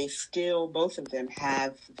older, they still, both of them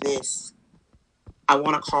have this, I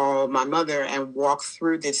want to call my mother and walk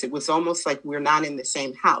through this. It was almost like we're not in the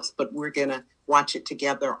same house, but we're going to watch it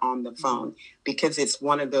together on the phone, because it's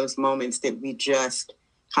one of those moments that we just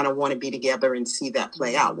kind of want to be together and see that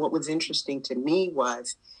play out. What was interesting to me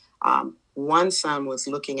was one son was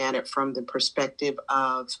looking at it from the perspective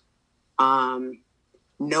of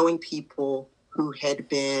knowing people who had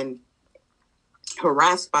been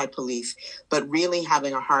harassed by police, but really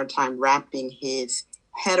having a hard time wrapping his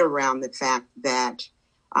head around the fact that,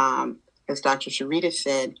 as Dr. Sharita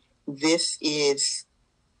said, this is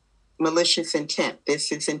malicious intent.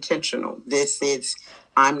 This is intentional. This is,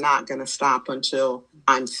 I'm not going to stop until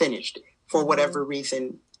I'm finished, for whatever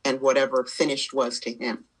reason, and whatever finished was to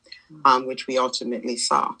him, which we ultimately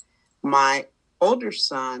saw. My older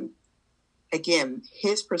son, again,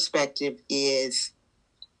 his perspective is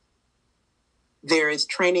there is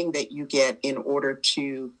training that you get in order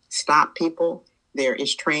to stop people. There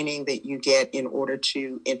is training that you get in order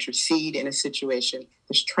to intercede in a situation.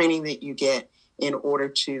 There's training that you get in order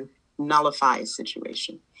to nullify a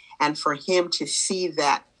situation. And for him to see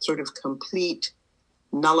that sort of complete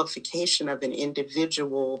nullification of an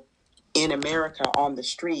individual in America on the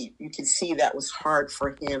street, you can see that was hard for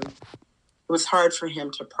him. It was hard for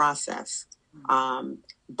him to process.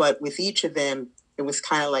 But with each of them, it was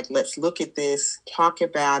kind of like, let's look at this, talk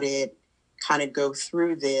about it, kind of go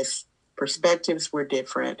through this. Perspectives were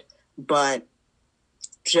different, but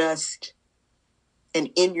just an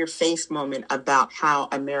in-your-face moment about how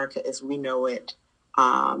America as we know it,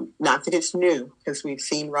 not that it's new, because we've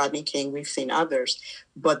seen Rodney King, we've seen others,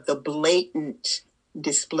 but the blatant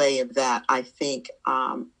display of that, I think,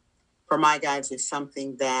 for my guys, is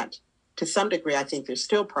something that, to some degree, I think they're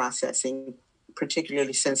still processing,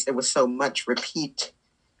 particularly since there was so much repeat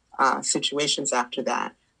situations after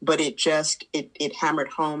that. But it just, it hammered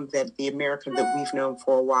home that the America that we've known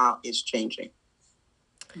for a while is changing.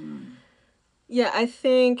 Yeah, I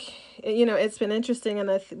think, it's been interesting, and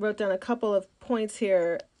I wrote down a couple of points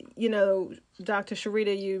here. Dr.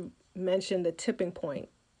 Sharita, you mentioned the tipping point.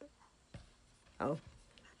 Oh,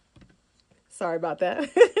 sorry about that.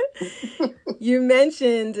 You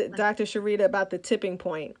mentioned, Dr. Sharita, about the tipping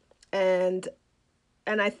point. And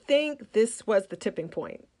I think this was the tipping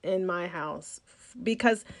point in my house.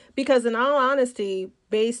 Because in all honesty,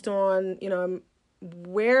 based on,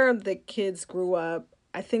 where the kids grew up,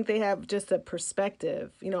 I think they have just a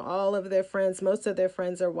perspective. All of their friends, most of their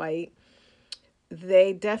friends are white.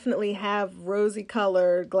 They definitely have rosy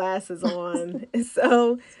colored glasses on.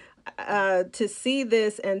 So to see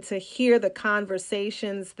this and to hear the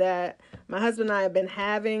conversations that my husband and I have been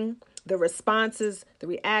having, the responses, the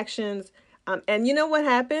reactions, and you know what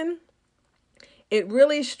happened? It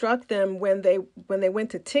really struck them when they went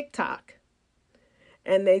to TikTok,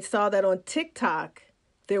 and they saw that on TikTok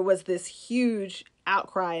there was this huge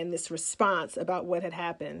outcry and this response about what had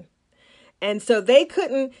happened. And so they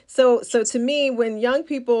couldn't, so to me, when young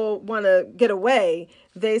people want to get away,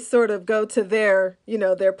 they sort of go to their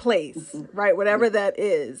place, right? Whatever that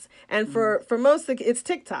is. And for most, it's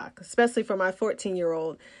TikTok, especially for my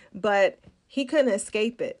 14-year-old, but he couldn't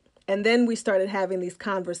escape it. And then we started having these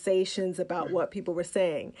conversations about what people were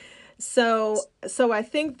saying. So I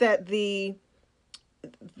think that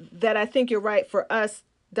I think you're right for us,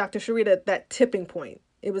 Dr. Sharita, that tipping point.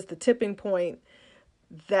 It was the tipping point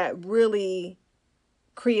that really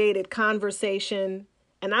created conversation.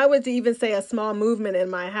 And I would even say a small movement in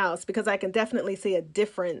my house, because I can definitely see a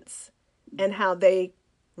difference in how they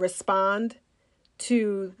respond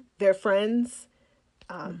to their friends.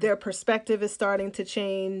 Their perspective is starting to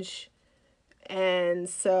change. And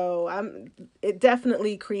so it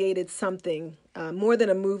definitely created something more than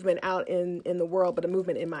a movement out in the world, but a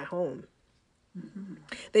movement in my home. Mm-hmm.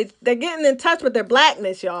 They're getting in touch with their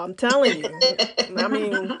blackness, y'all. I'm telling you. I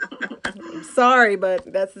mean, I'm sorry,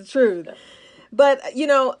 but that's the truth. But,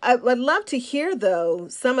 I would love to hear, though,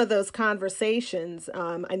 some of those conversations.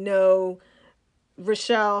 I know,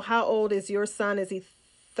 Rochelle, how old is your son? Is he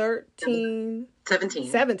 13? 17.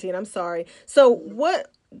 17, I'm sorry. So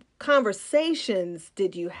what conversations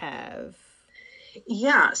did you have?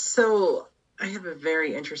 Yeah, so I have a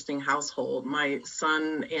very interesting household. My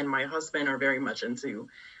son and my husband are very much into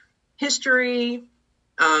history.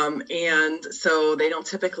 And so they don't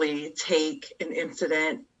typically take an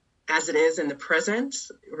incident as it is in the present,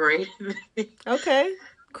 right? Okay.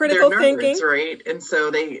 Critical thinking. Right? And so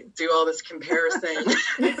they do all this comparison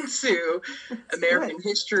to American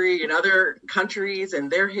history and other countries and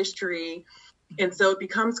their history. And so it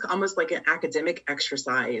becomes almost like an academic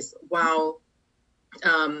exercise. While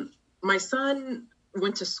my son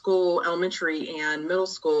went to school, elementary and middle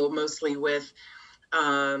school, mostly with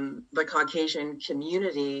the Caucasian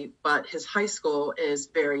community, but his high school is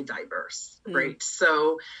very diverse, right?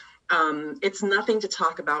 So it's nothing to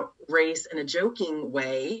talk about race in a joking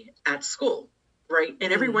way at school, right?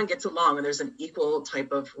 And everyone gets along, and there's an equal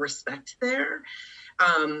type of respect there.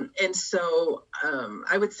 And so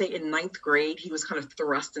I would say in 9th grade, he was kind of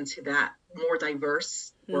thrust into that more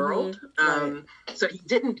diverse world. Right. So he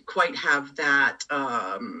didn't quite have that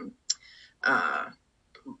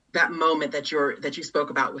that moment that you spoke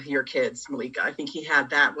about with your kids, Malika. I think he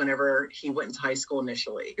had that whenever he went into high school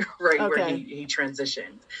initially, right? Okay. Where he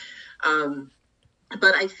transitioned.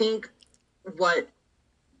 But I think what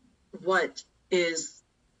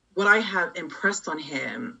I have impressed on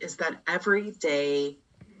him is that every day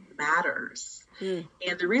matters. And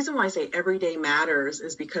the reason why I say every day matters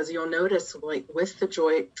is because you'll notice, like with the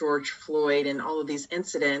George Floyd and all of these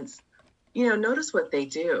incidents, notice what they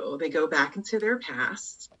do. They go back into their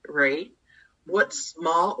past, right? What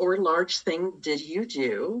small or large thing did you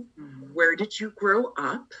do? Where did you grow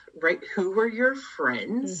up, right? Who were your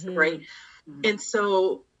friends, right? And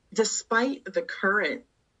so despite the current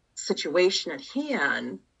situation at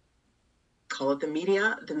hand, call it the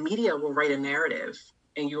media will write a narrative,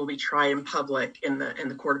 and you will be tried in public in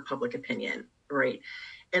the court of public opinion, right?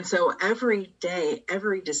 And so every day,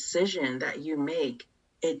 every decision that you make,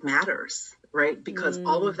 it matters, right? Because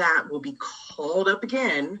all of that will be called up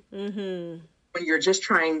again when you're just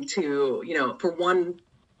trying to, for one,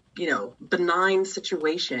 benign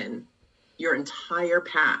situation, your entire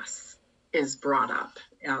past is brought up.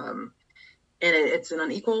 And it's an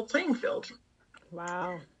unequal playing field.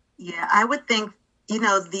 Wow. Yeah, I would think,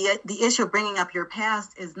 the issue of bringing up your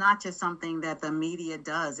past is not just something that the media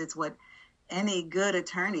does. It's what any good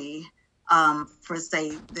attorney, for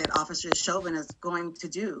say that Officer Chauvin is going to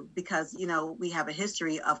do, because, we have a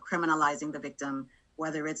history of criminalizing the victim,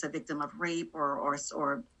 whether it's a victim of rape or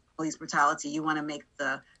police brutality. You want to make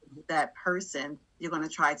that person, you're going to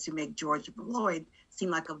try to make George Floyd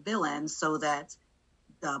seem like a villain so that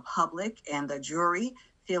the public and the jury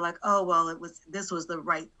feel like, oh, well, this was the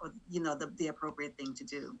right, or, the appropriate thing to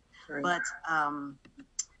do. Right. But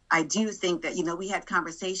I do think that, we've had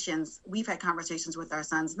conversations with our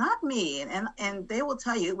sons, not me, and they will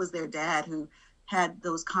tell you it was their dad who had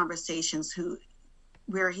those conversations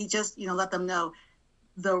where he just, let them know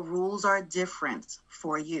the rules are different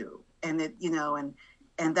for you. And it,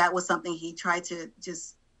 and that was something he tried to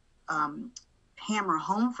just hammer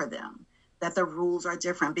home for them, that the rules are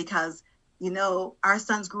different because, our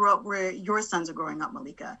sons grew up where your sons are growing up,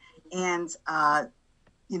 Malika. And,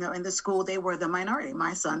 in the school, they were the minority.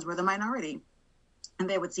 My sons were the minority. And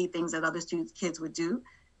they would see things that other kids would do.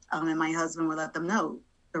 And my husband would let them know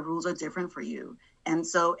the rules are different for you. And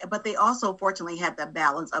so, but they also fortunately had the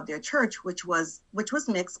balance of their church, which was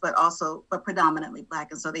mixed, but predominantly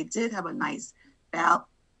Black. And so they did have a nice that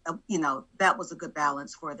was a good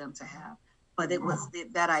balance for them to have. But it was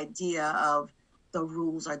that idea of the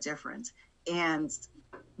rules are different. And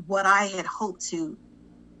what I had hoped to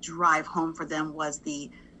drive home for them was the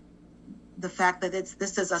fact that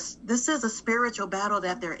this is a spiritual battle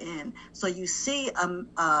that they're in. So you see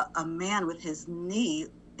a man with his knee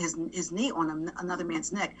on another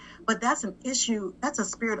man's neck, but that's an issue. That's a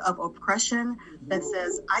spirit of oppression that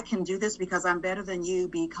says I can do this because I'm better than you,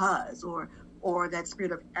 because or that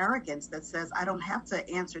spirit of arrogance that says I don't have to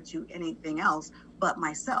answer to anything else but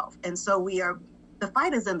myself. And so the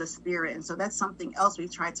fight is in the spirit. And so that's something else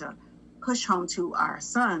we've tried to push home to our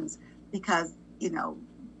sons, because,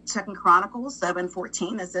 2 Chronicles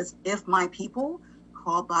 7:14, it says, if my people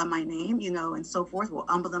called by my name, and so forth, will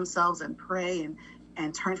humble themselves and pray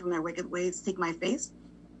and turn from their wicked ways, seek my face.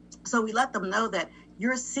 So we let them know that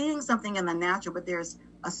you're seeing something in the natural, but there's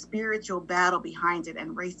a spiritual battle behind it.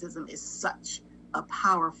 And racism is such a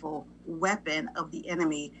powerful weapon of the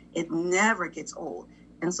enemy. It never gets old.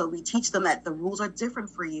 And so we teach them that the rules are different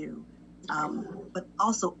for you, but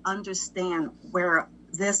also understand where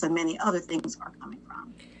this and many other things are coming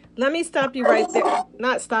from. Let me stop you right there.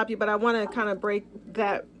 Not stop you, but I want to kind of break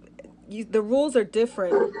that. The rules are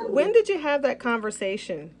different. When did you have that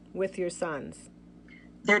conversation with your sons?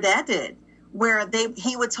 Their dad did, where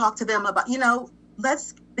he would talk to them about,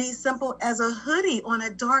 let's be simple as a hoodie on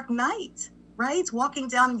a dark night, right? Walking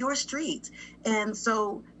down your street. And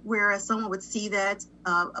so whereas someone would see that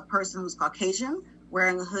a person who's Caucasian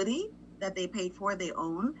wearing a hoodie that they paid for, they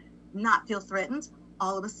own, not feel threatened,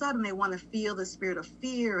 all of a sudden they want to feel the spirit of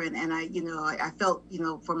fear. And I felt,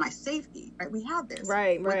 for my safety, right? We had this.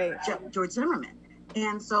 Right. George Zimmerman.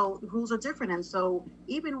 And so the rules are different. And so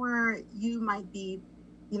even where you might be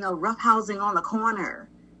roughhousing on the corner,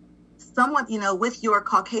 someone, with your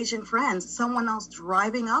Caucasian friends, someone else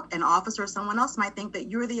driving up, an officer or someone else might think that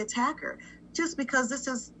you're the attacker, just because this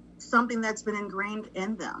is something that's been ingrained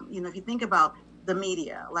in them. If you think about the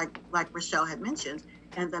media, like Rochelle had mentioned,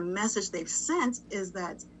 and the message they've sent is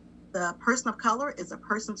that the person of color is a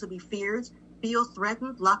person to be feared, feel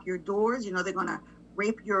threatened, lock your doors. They're going to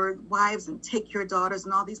rape your wives and take your daughters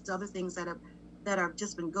and all these other things that have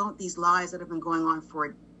just been these lies that have been going on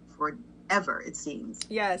forever, it seems.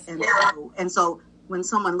 Yes. And so when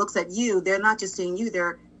someone looks at you, they're not just seeing you,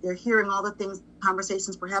 they're hearing all the things,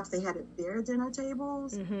 conversations perhaps they had at their dinner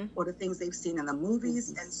tables, or the things they've seen in the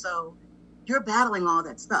movies. And so you're battling all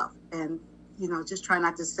that stuff, and just try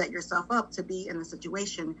not to set yourself up to be in a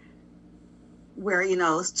situation where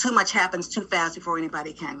too much happens too fast before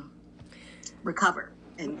anybody can recover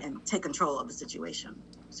and take control of the situation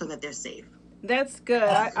so that they're safe. That's good.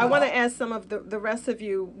 I want to ask some of the rest of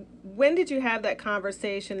you, when did you have that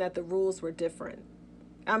conversation that the rules were different?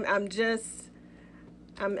 I'm just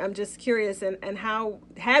curious, and how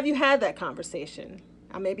have you had that conversation?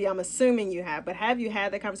 Maybe I'm assuming you have, but have you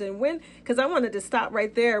had that conversation? When? Because I wanted to stop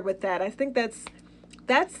right there with that. I think that's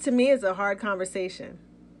to me is a hard conversation.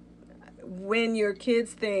 When your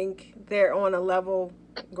kids think they're on a level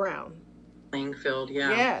ground. Playing field,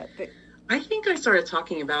 yeah. Yeah. I think I started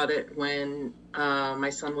talking about it when my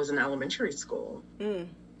son was in elementary school.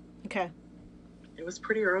 Okay. It was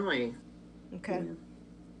pretty early. Okay.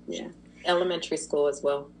 Yeah. Elementary school as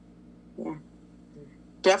well. Yeah.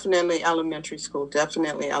 Definitely elementary school.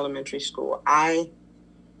 I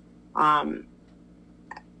am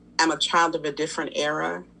a child of a different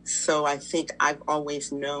era. So I think I've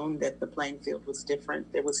always known that the playing field was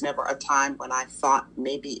different. There was never a time when I thought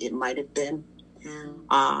maybe it might have been.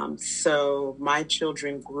 So my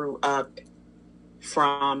children grew up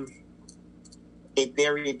from a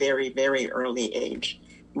very, very, very early age,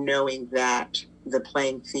 knowing that the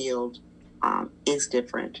playing field is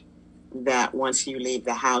different, that once you leave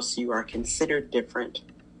the house, you are considered different.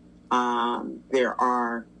 There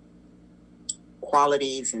are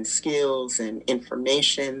qualities and skills and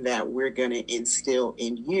information that we're going to instill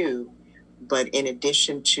in you. But in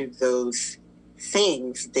addition to those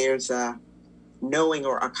things, there's a knowing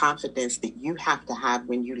or a confidence that you have to have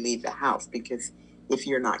when you leave the house, because if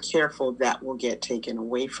you're not careful, that will get taken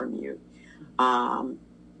away from you.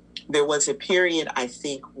 There was a period, I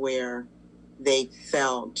think, where they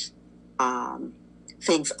felt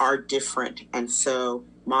things are different. And so,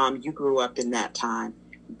 Mom, you grew up in that time,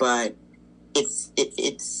 but it's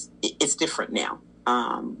different now.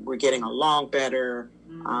 We're getting along better.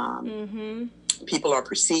 People are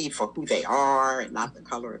perceived for who they are and not the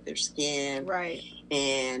color of their skin. Right.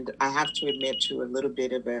 And I have to admit to a little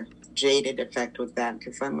bit of a jaded effect with that,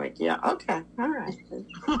 because I'm like, yeah, okay, all right.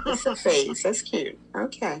 It's a phase. That's cute.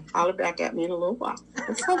 Okay. Holler back at me in a little while.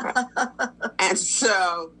 It's all right. And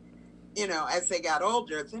so, as they got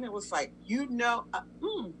older, then it was like,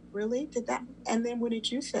 really? Did that? And then what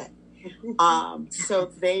did you say?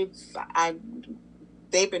 So they've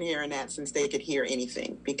been hearing that since they could hear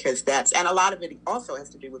anything, because and a lot of it also has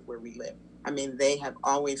to do with where we live. I mean, they have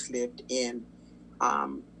always lived in,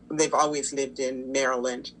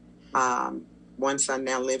 Maryland. One son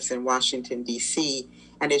now lives in Washington, D.C.,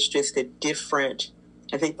 and it's just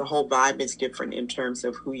I think the whole vibe is different in terms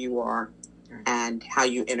of who you are and how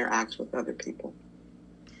you interact with other people.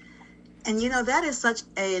 And, that is such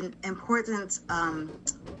an important,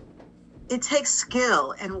 it takes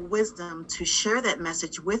skill and wisdom to share that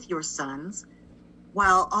message with your sons,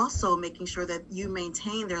 while also making sure that you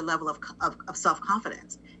maintain their level of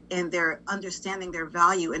self-confidence and their understanding their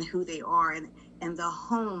value and who they are. And the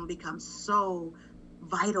home becomes so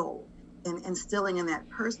vital in instilling in that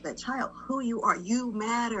child, who you are. You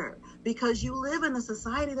matter, because you live in a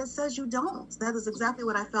society that says you don't. That is exactly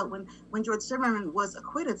what I felt when George Zimmerman was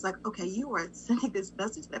acquitted. It's like, okay, you are sending this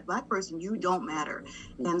message to that Black person, you don't matter.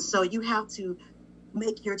 And so you have to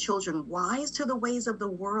make your children wise to the ways of the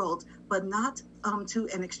world, but not to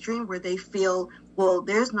an extreme where they feel, well,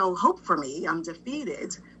 there's no hope for me, I'm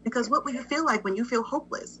defeated. Because what will you feel like when you feel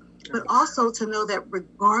hopeless? But also to know that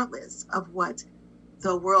regardless of what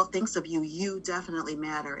the world thinks of you, you definitely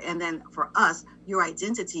matter. And then for us, your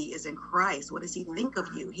identity is in Christ. What does he think of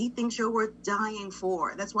you? He thinks you're worth dying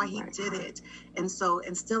for. That's why he did it. And so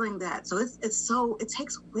instilling that. So it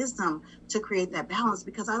takes wisdom to create that balance,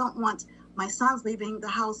 because I don't want my sons leaving the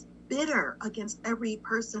house bitter against every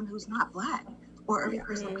person who's not Black or every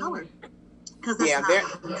person of color, because that's not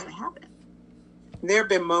what's going to happen. There have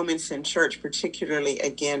been moments in church, particularly,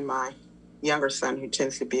 again, my younger son, who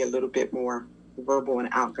tends to be a little bit more verbal and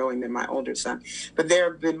outgoing than my older son. But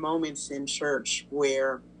there have been moments in church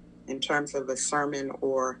where, in terms of a sermon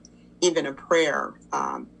or even a prayer,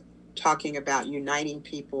 talking about uniting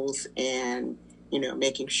peoples and,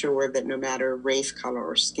 making sure that no matter race, color,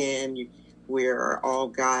 or skin, we're all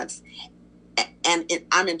God's. And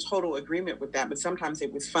I'm in total agreement with that. But sometimes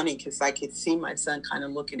it was funny because I could see my son kind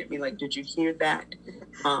of looking at me like, did you hear that?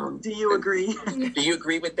 Do you agree? Do you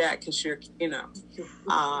agree with that? Because you're,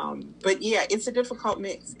 but yeah, it's a difficult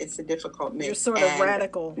mix. You're sort of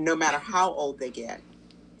radical. No matter how old they get,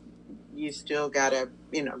 you still got to,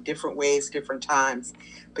 different ways, different times,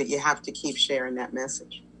 but you have to keep sharing that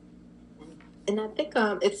message. And I think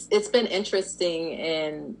it's been interesting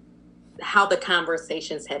in how the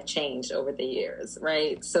conversations have changed over the years,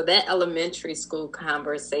 right? So that elementary school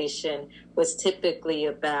conversation was typically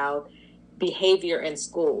about behavior in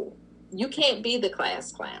school. You can't be the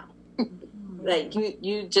class clown. Like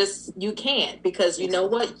you can't, because you know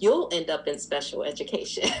what? You'll end up in special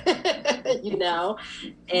education,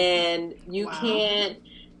 and you can't.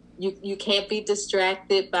 You can't be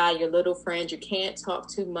distracted by your little friends. You can't talk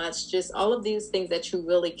too much. Just all of these things that you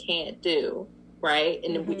really can't do, right?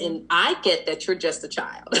 And and I get that you're just a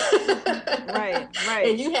child, right.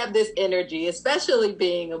 And you have this energy, especially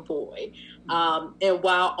being a boy. And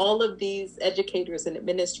while all of these educators and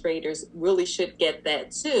administrators really should get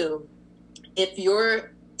that too, if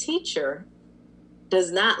your teacher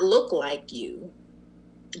does not look like you,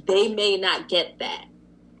 they may not get that.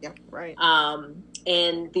 Yep. Right.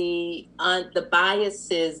 And the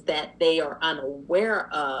biases that they are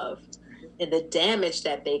unaware of and the damage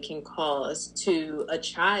that they can cause to a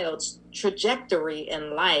child's trajectory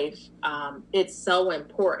in life, it's so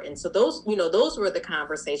important. So those were the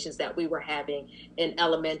conversations that we were having in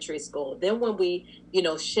elementary school. Then when we,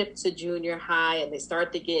 shift to junior high and they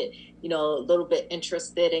start to get, a little bit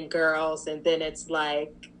interested in girls, and then it's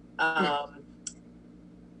like,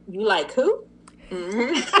 you like who?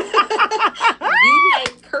 Mm-hmm. You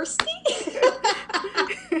like Kirsty?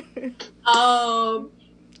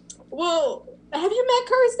 Well, have you met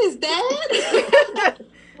Kirsty's dad?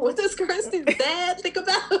 What does Kirsty's dad think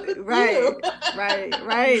about right, you?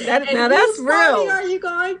 right. Now that's real. Are you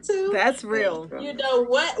going to? That's real. You know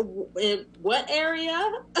what? In what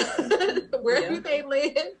area? Where do they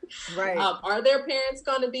live? Right. Are their parents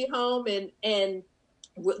going to be home? And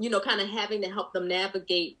kind of having to help them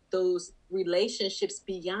navigate those relationships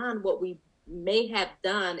beyond what we may have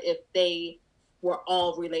done if they were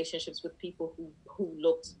all relationships with people who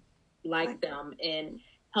looked like them, and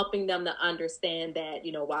helping them to understand that,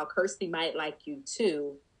 while Kirsty might like you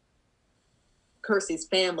too, Kirsty's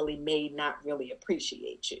family may not really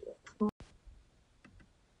appreciate you.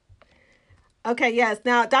 Okay, yes.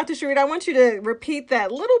 Now, Dr. Sharita, I want you to repeat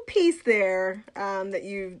that little piece there,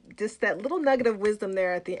 that little nugget of wisdom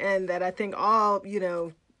there at the end that I think all,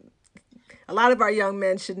 a lot of our young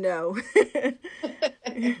men should know.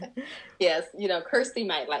 Yes, Kirsty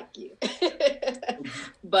might like you,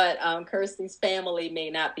 but Kirsty's family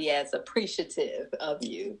may not be as appreciative of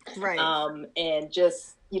you. Right. And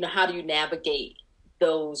just, how do you navigate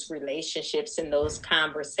those relationships and those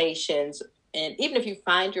conversations? And even if you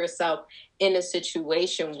find yourself in a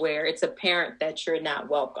situation where it's apparent that you're not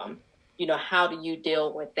welcome, how do you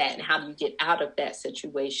deal with that, and how do you get out of that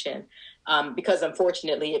situation? Because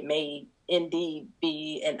unfortunately, it may indeed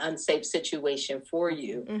be an unsafe situation for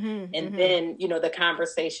you. And then, the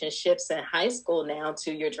conversation shifts in high school now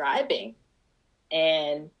to your driving.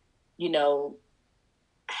 And,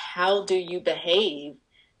 how do you behave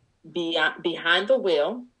behind the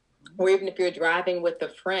wheel? Or even if you're driving with a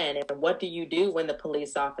friend, and what do you do when the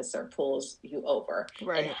police officer pulls you over?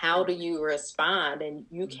 Right. And how do you respond? And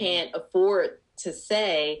you can't afford to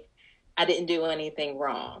say, I didn't do anything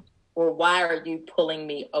wrong, or why are you pulling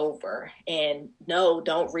me over? And no,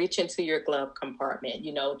 don't reach into your glove compartment,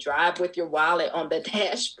 drive with your wallet on the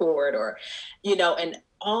dashboard, or, and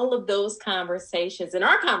all of those conversations. And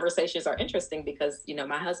our conversations are interesting because,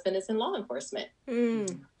 my husband is in law enforcement.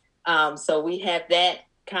 So we have that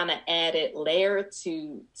kind of added layer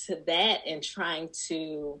to that, and trying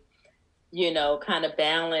to, kind of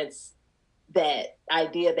balance that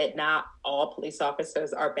idea that not all police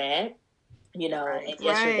officers are bad, and yes,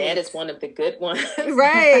 your dad is one of the good ones.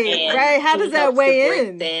 Right. How does that weigh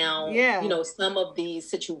in? Down, some of these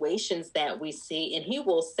situations that we see, and he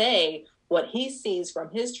will say what he sees from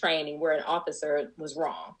his training where an officer was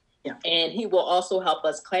wrong. Yeah. And he will also help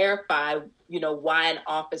us clarify, why an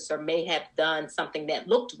officer may have done something that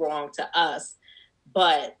looked wrong to us,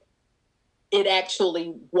 but it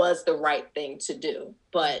actually was the right thing to do.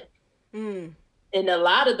 But in a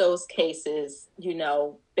lot of those cases,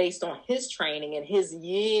 based on his training and his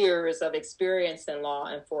years of experience in law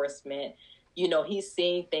enforcement, he's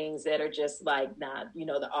seeing things that are just like, nah,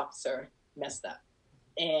 the officer messed up.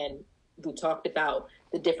 And we talked about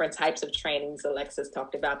the different types of trainings. Alexis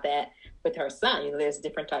talked about that with her son. There's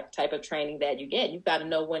different type of training that you get. You've got to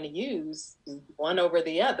know when to use one over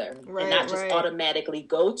the other, and not just automatically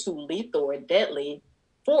go to lethal or deadly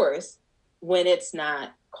force when it's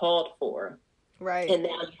not called for. Right. And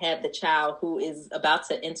now you have the child who is about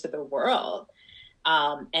to enter the world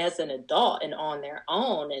as an adult and on their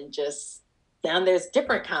own, and just now there's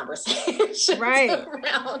different conversations around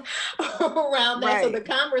that. Right. So the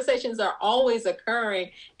conversations are always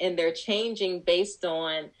occurring, and they're changing based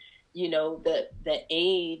on, the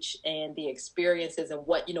age and the experiences and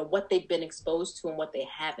what they've been exposed to and what they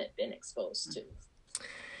haven't been exposed to.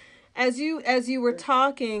 As you were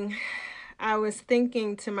talking, I was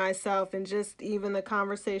thinking to myself, and just even the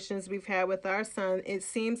conversations we've had with our son, it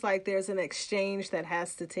seems like there's an exchange that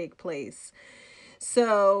has to take place.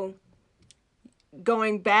 So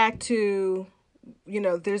going back to,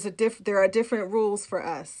 there are different rules for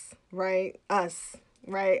us, right?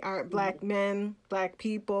 Our Black men, Black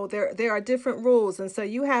people, there are different rules. And so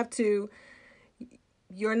you're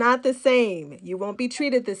not the same. You won't be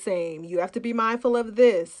treated the same. You have to be mindful of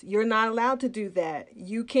this. You're not allowed to do that.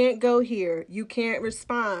 You can't go here. You can't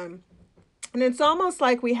respond. And it's almost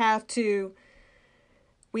like we have to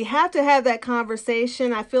have that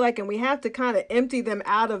conversation, I feel like, and we have to kind of empty them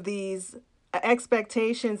out of these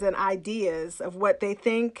expectations and ideas of what they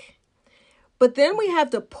think. But then we have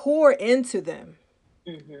to pour into them.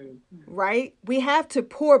 Mm-hmm. Right? We have to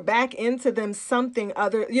pour back into them something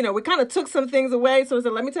other, we kind of took some things away. So it's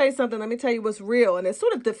like, let me tell you something. Let me tell you what's real. And it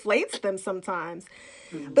sort of deflates them sometimes.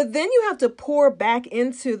 Mm-hmm. But then you have to pour back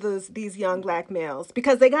into these young Black males,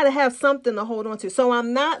 because they got to have something to hold on to. So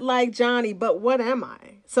I'm not like Johnny, but what am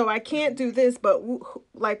I? So I can't do this, but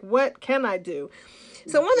what can I do?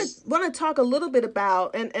 So I want to talk a little bit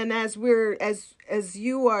about, and as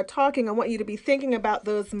you are talking, I want you to be thinking about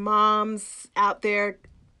those moms out there.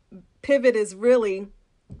 Pivot is really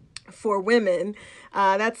for women.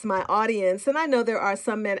 That's my audience. And I know there are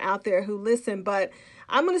some men out there who listen, but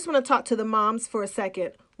I just want to talk to the moms for a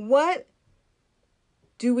second. What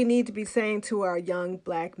do we need to be saying to our young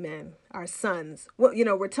Black men, our sons? Well,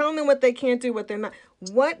 we're telling them what they can't do, what they're not.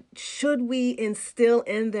 What should we instill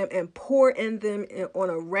in them and pour in them on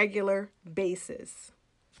a regular basis?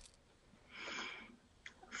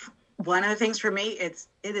 One of the things for me, it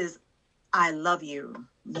is, I love you.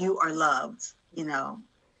 You are loved.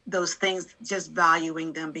 Those things, just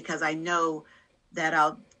valuing them, because I know that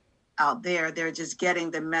out there, they're just getting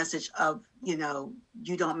the message of, you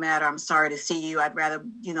don't matter. I'm sorry to see you. I'd rather,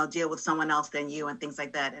 deal with someone else than you, and things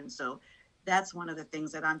like that. And so that's one of the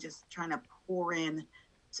things that I'm just trying to pour in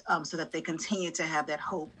so that they continue to have that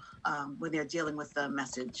hope when they're dealing with the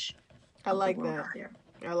message. I like that.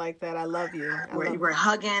 I like that. I love you. We're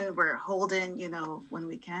hugging, we're holding, when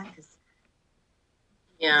we can.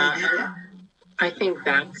 I think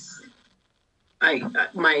that's,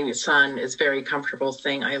 my son is very comfortable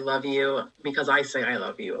saying I love you, because I say I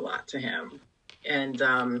love you a lot to him. And,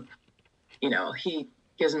 he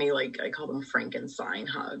gives me, I call them Frankenstein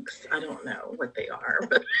hugs. I don't know what they are,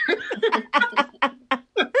 but.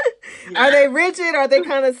 Are they rigid? Are they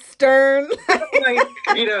kind of stern?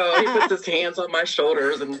 He puts his hands on my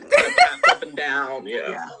shoulders and pats up and down.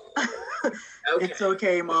 Yeah. Okay. It's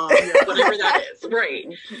okay, Mom. Yeah. Whatever that is. Right.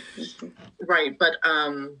 Right. But,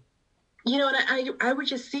 and I would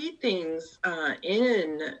just see things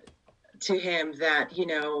in to him that,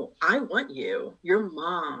 I want you. Your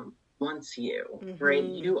mom wants you, mm-hmm. right?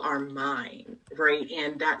 You are mine, right?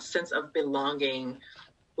 And that sense of belonging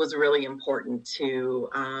was really important to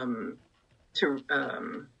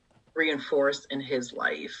reinforce in his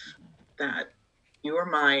life, that you are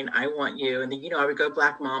mine, I want you. And then, I would go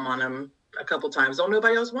Black mom on him a couple times. Oh,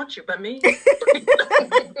 nobody else wants you but me.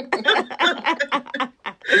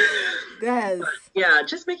 Yes. Yeah,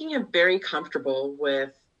 just making him very comfortable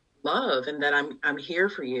with love, and that I'm here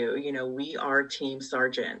for you. We are Team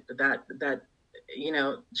Sergeant. That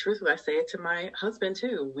truthfully, I say it to my husband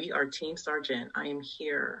too. We are Team Sergeant. I am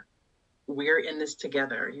here. We're in this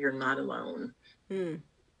together. You're not alone.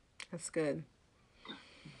 That's good.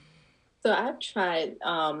 So I've tried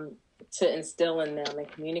to instill in them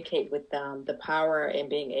and communicate with them the power in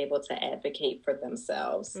being able to advocate for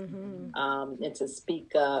themselves, mm-hmm. And to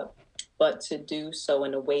speak up, but to do so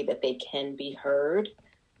in a way that they can be heard.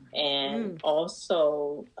 And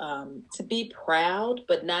also to be proud,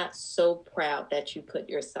 but not so proud that you put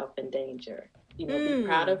yourself in danger. Be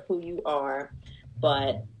proud of who you are,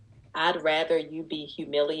 but I'd rather you be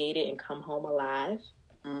humiliated and come home alive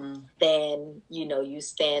than, you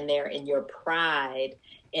stand there in your pride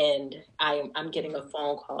and I'm getting a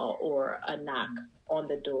phone call or a knock on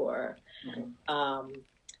the door.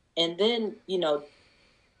 And then,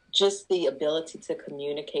 just the ability to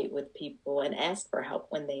communicate with people and ask for help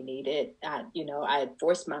when they need it. I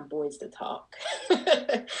force my boys to talk.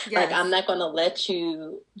 Yes. Like, I'm not going to let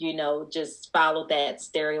you, just follow that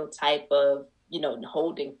stereotype of,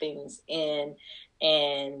 holding things in,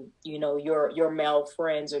 and, your male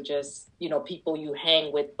friends are just, people you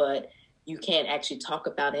hang with, but you can't actually talk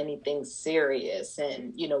about anything serious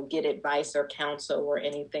and, get advice or counsel or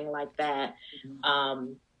anything like that.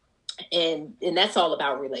 And that's all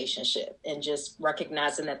about relationship and just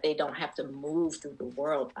recognizing that they don't have to move through the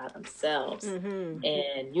world by themselves.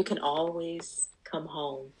 And you can always come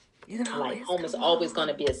home. Home is always going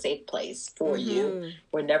to be a safe place for you.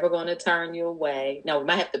 We're never going to turn you away. Now, we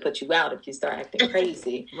might have to put you out if you start acting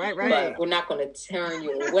crazy. Right. But we're not going to turn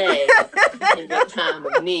you away in your time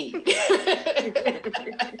of need.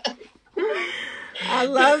 I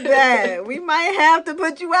love that. We might have to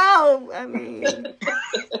put you out. I mean...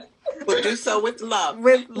 We'll do so with love.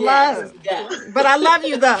 With love. Yes. But I love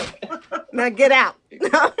you, though. Now get out.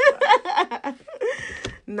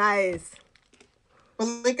 Nice.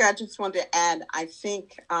 Malika, I just wanted to add, I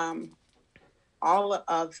think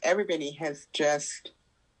everybody has just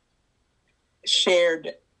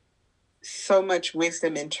shared so much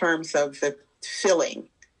wisdom in terms of the filling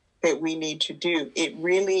that we need to do. It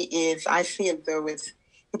really is, I see it though, it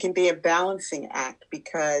can be a balancing act,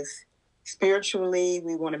 because spiritually,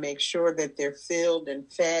 we want to make sure that they're filled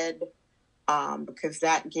and fed, because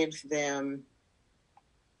that gives them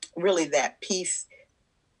really that peace,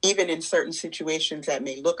 even in certain situations that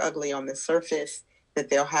may look ugly on the surface, that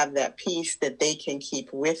they'll have that peace that they can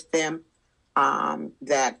keep with them,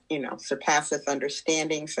 that, surpasseth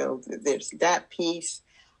understanding. So there's that piece.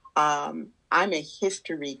 I'm a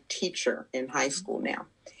history teacher in high school now,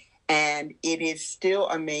 and it is still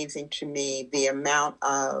amazing to me the amount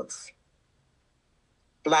of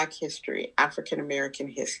Black history, African-American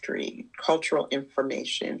history, cultural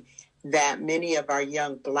information that many of our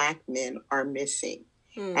young Black men are missing.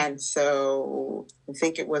 And so I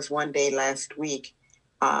think it was one day last week,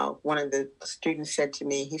 one of the students said to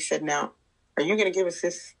me, he said, now, are you going to give us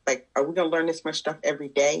this, are we going to learn this much stuff every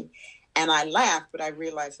day? And I laughed, but I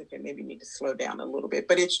realized that they maybe need to slow down a little bit.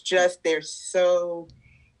 But it's just, there's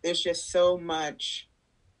just so much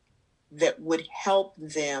that would help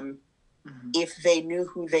them if they knew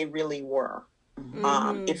who they really were.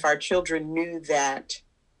 If our children knew that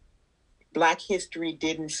Black history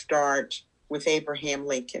didn't start with Abraham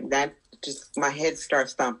Lincoln, that just, my head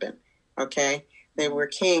starts thumping. Okay. There were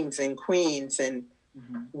kings and queens and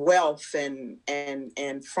wealth and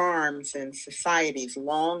farms and societies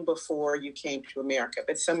long before you came to America.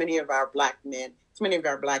 But so many of our Black men, so many of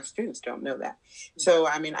our Black students don't know that. So,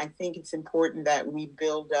 I mean, I think it's important that we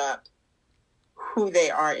build up who they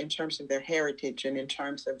are in terms of their heritage and in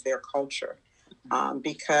terms of their culture.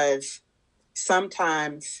 Because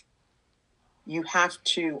sometimes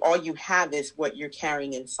all you have is what you're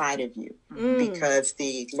carrying inside of you, because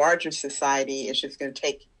the larger society is just going to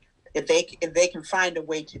take, if they can find a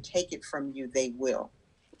way to take it from you, they will.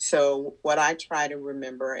 So what I try to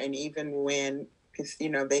remember, and even when, because,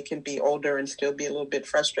 they can be older and still be a little bit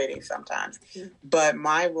frustrating sometimes, but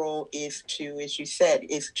my role is to, as you said,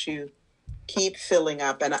 is to keep filling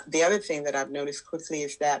up. And the other thing that I've noticed quickly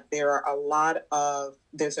is that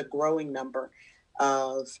there's a growing number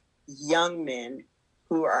of young men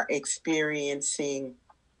who are experiencing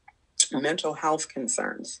mental health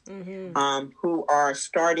concerns, who are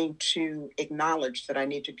starting to acknowledge that I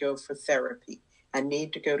need to go for therapy. I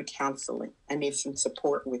need to go to counseling. I need some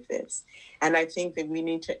support with this. And I think that we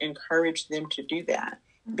need to encourage them to do that,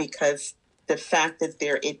 because the fact that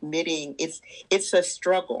they're admitting it's a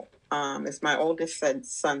struggle. As my oldest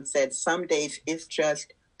son said, some days it's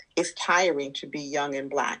tiring to be young and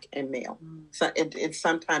Black and male. So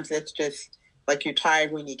sometimes it's just like you're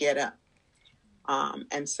tired when you get up.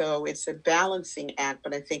 And so it's a balancing act,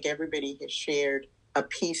 but I think everybody has shared a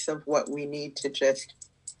piece of what we need to just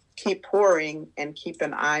keep pouring and keep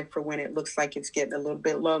an eye for when it looks like it's getting a little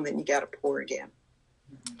bit low, and then you got to pour again.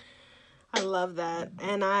 I love that.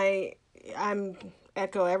 And I'm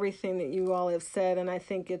echo everything that you all have said. And I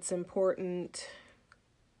think it's important.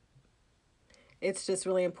 It's just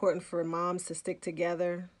really important for moms to stick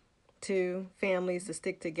together, too, families to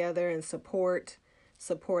stick together and support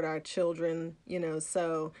our children,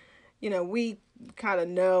 so, we kind of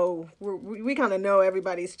know we kind of know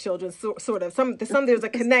everybody's children, sort of. Some there's a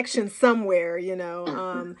connection somewhere,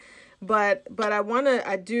 but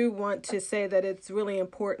I do want to say that it's really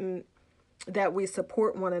important that we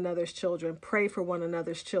support one another's children, pray for one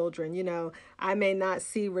another's children. I may not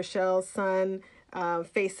see Rochelle's son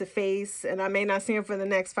face to face, and I may not see him for the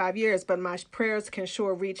next 5 years, but my prayers can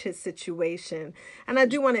sure reach his situation. And I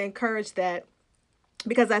do want to encourage that,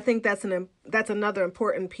 because I think that's another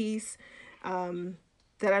important piece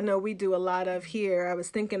that I know we do a lot of here. I was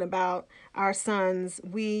thinking about our sons.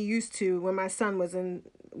 We used to, when my son was in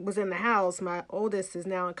the house, my oldest is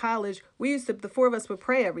now in college, the four of us would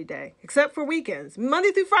pray every day, except for weekends.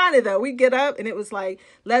 Monday through Friday, though, we'd get up and it was like,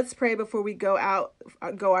 let's pray before we go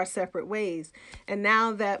our separate ways. And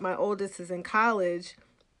now that my oldest is in college,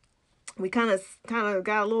 we kind of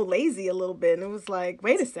got a little lazy a little bit. And it was like,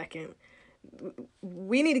 wait a second.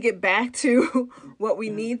 We need to get back to what we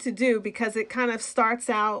need to do, because it kind of starts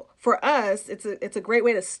out for us. It's a great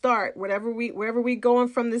way to start wherever we going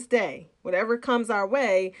from this day, whatever comes our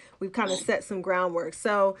way, we've kind of set some groundwork.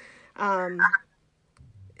 So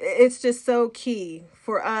it's just so key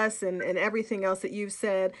for us and everything else that you've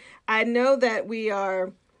said. I know that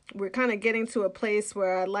we're kind of getting to a place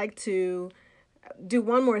where I'd like to do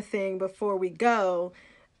one more thing before we go.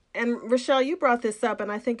 And Rochelle, you brought this up,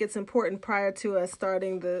 and I think it's important prior to us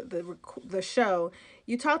starting the show.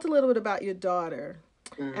 You talked a little bit about your daughter.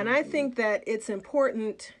 Mm-hmm. And I think that it's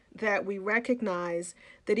important that we recognize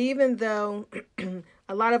that even though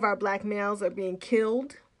a lot of our Black males are being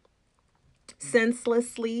killed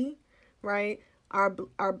senselessly, right?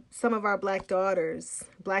 Some of our Black daughters,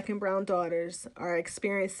 Black and brown daughters, are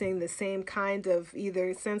experiencing the same kind of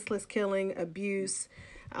either senseless killing, abuse,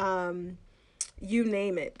 you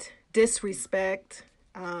name it, disrespect.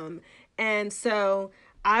 And so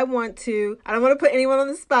I don't want to put anyone on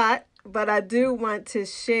the spot, but I do want to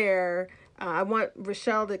share, I want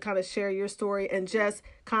Rochelle to kind of share your story and just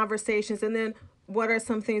conversations. And then what are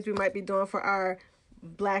some things we might be doing for our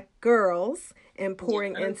Black girls and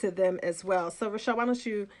pouring into them as well. So Rochelle, why don't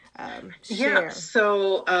you share? Yeah,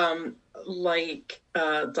 so like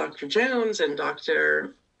Dr. Jones and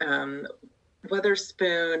Dr.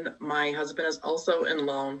 Weatherspoon, my husband is also in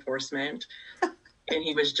law enforcement, and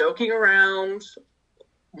he was joking around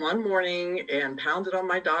one morning and pounded on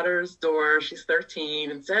my daughter's door. She's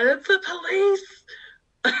 13 and said, "It's the police.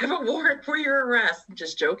 I have a warrant for your arrest."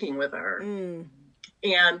 Just joking with her. Mm.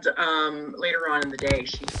 And later on in the day,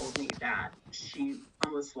 she told me that she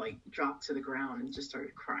almost dropped to the ground and just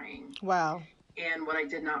started crying. Wow. And what I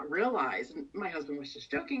did not realize, and my husband was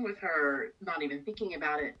just joking with her, not even thinking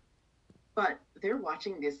about it, but they're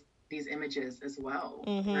watching these images as well,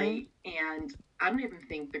 mm-hmm. right? And I don't even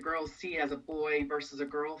think the girls see it as a boy versus a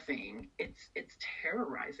girl thing. It's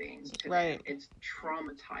terrorizing to them. It's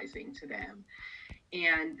traumatizing to them.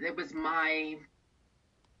 And it was my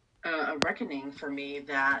a reckoning for me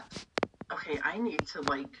that, okay, I need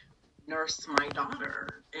to nurse my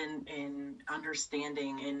daughter in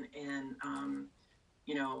understanding and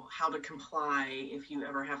how to comply if you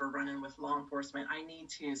ever have a run-in with law enforcement. I need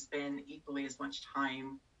to spend equally as much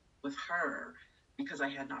time with her, because I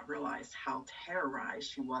had not realized how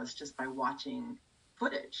terrorized she was just by watching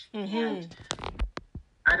footage. Mm-hmm. And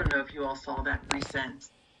I don't know if you all saw that recent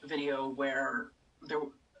video where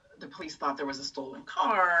the police thought there was a stolen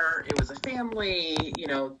car. It was a family,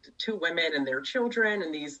 two women and their children,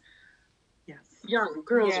 and these young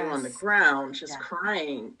girls are on the ground just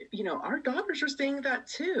crying. Our daughters are seeing that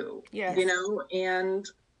too. Yes. And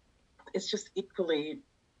it's just equally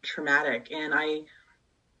traumatic. And I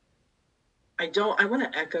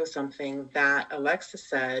want to echo something that Alexa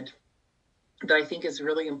said that I think is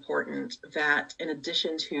really important, that in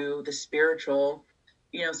addition to the spiritual,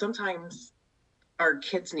 sometimes our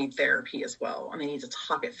kids need therapy as well, and they need to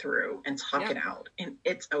talk it through and talk it out. And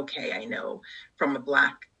it's okay. I know from a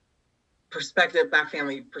Black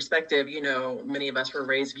family perspective, many of us were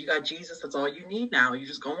raised, if you got Jesus, that's all you need now. You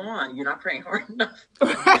just go on. You're not praying hard enough.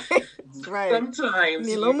 Right. Sometimes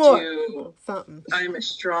you do. Something. I'm a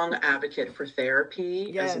strong advocate for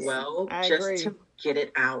therapy as well, to get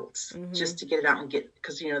it out, mm-hmm. just to get it out and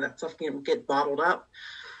because that stuff can get bottled up.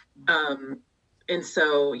 And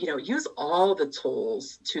so, use all the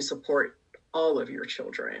tools to support all of your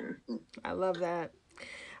children. I love that.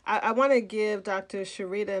 I want to give Dr.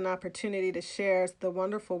 Sharita an opportunity to share the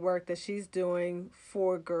wonderful work that she's doing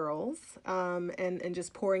for girls, and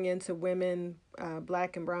just pouring into women,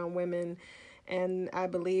 Black and brown women. And I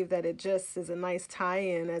believe that it just is a nice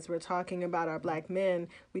tie-in as we're talking about our Black men.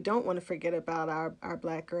 We don't want to forget about our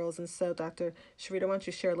Black girls. And so, Dr. Sharita, why don't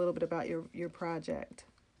you share a little bit about your project?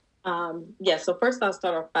 Yeah, so first I'll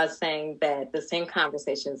start off by saying that the same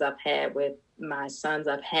conversations I've had with my sons,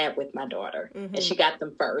 I've had with my daughter, and she got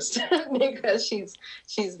them first because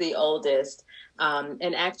she's the oldest.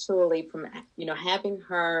 And actually, from having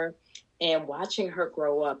her and watching her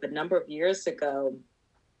grow up a number of years ago,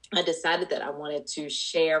 I decided that I wanted to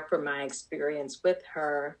share from my experience with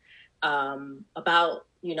her about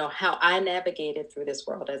how I navigated through this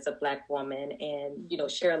world as a Black woman,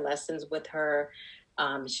 and share lessons with her.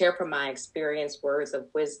 Share from my experience words of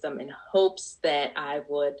wisdom in hopes that I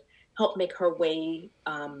would help make her way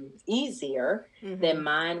easier than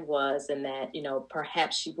mine was, and that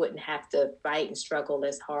perhaps she wouldn't have to fight and struggle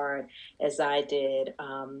as hard as I did.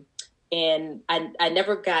 And I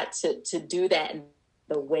never got to do that in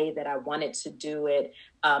the way that I wanted to do it,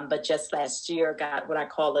 but just last year got what I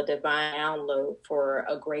call a divine download for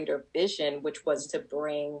a greater vision, which was to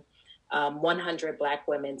bring 100 Black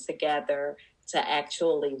women together to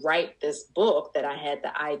actually write this book that I had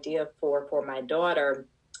the idea for my daughter,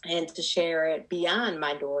 and to share it beyond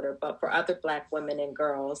my daughter, but for other Black women and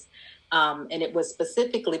girls. And it was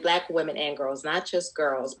specifically Black women and girls, not just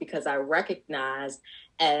girls, because I recognized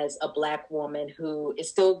as a Black woman who is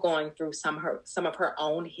still going through some of her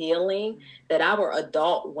own healing, that our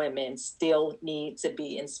adult women still need to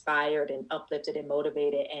be inspired and uplifted and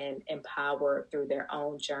motivated and empowered through their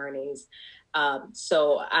own journeys.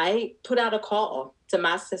 So I put out a call to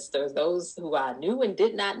my sisters, those who I knew and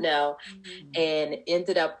did not know, and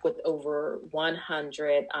ended up with over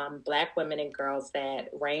 100 Black women and girls that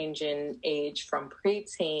range in age from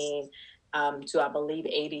preteen to, I believe,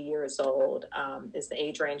 80 years old is the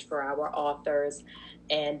age range for our authors.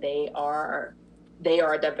 And they are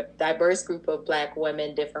a diverse group of Black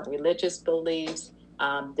women, different religious beliefs,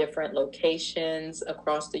 different locations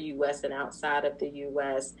across the U.S. and outside of the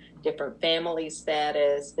U.S., different family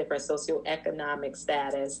status, different socioeconomic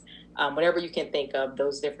status, whatever you can think of,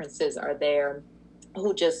 those differences are there,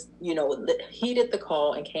 who just, heeded the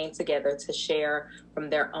call and came together to share from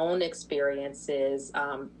their own experiences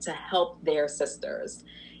to help their sisters.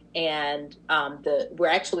 And we're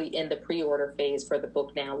actually in the pre-order phase for the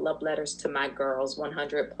book now, Love Letters to My Girls,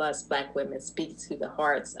 100 plus Black women speak to the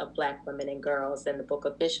hearts of Black women and girls. And the book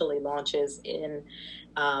officially launches in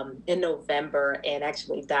November. And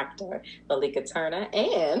actually Dr. Malika Turner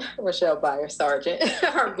and Rochelle Byer-Sargent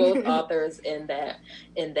are both authors in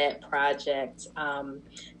that project.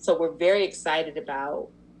 So we're very excited about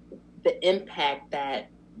the impact that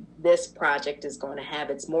this project is going to have.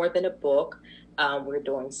 It's more than a book. We're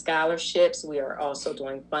doing scholarships. We are also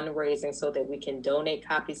doing fundraising so that we can donate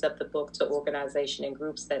copies of the book to organizations and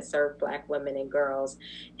groups that serve Black women and girls.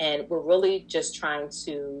 And we're really just trying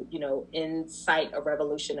to, incite a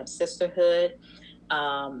revolution of sisterhood,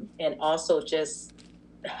 and also just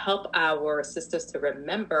help our sisters to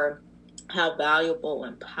remember how valuable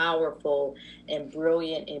and powerful and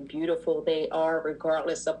brilliant and beautiful they are,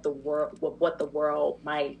 regardless of what the world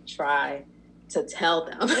might try to tell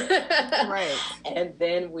them. Right. And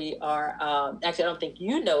then we are, actually, I don't think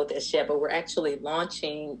you know this yet, but we're actually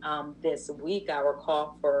launching this week our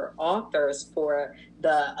call for authors for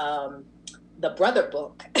the brother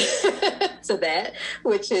book to that,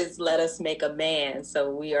 which is Let Us Make a Man. So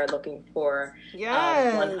we are looking for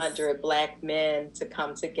 100 Black men to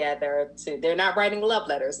come together they're not writing love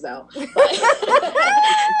letters though, but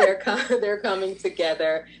they're coming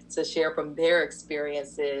together to share from their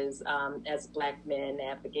experiences as Black men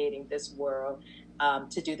navigating this world,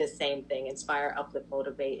 to do the same thing, inspire, uplift,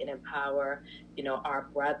 motivate, and empower, our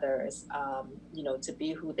brothers, to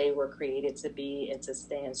be who they were created to be, and to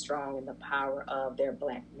stand strong in the power of their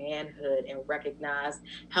Black manhood, and recognize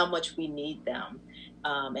how much we need them,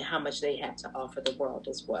 and how much they have to offer the world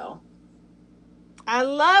as well. I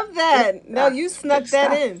love that. No, you snuck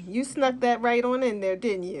that in. You snuck that right on in there,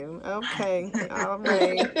 didn't you? Okay. All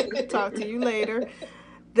right. Talk to you later.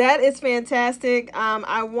 That is fantastic.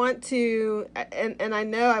 I want to, and I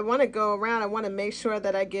know I want to go around. I want to make sure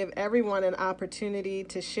that I give everyone an opportunity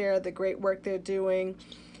to share the great work they're doing.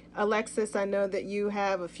 Alexis, I know that you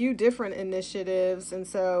have a few different initiatives. And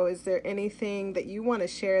so is there anything that you want to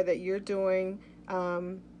share that you're doing?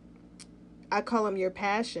 I call them your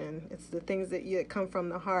passion. It's the things that come from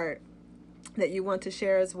the heart that you want to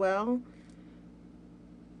share as well.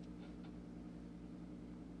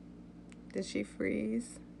 Did she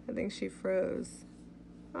freeze? I think she froze.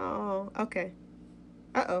 Oh, okay.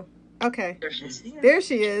 Uh-oh. Okay. There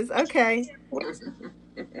she is. Okay.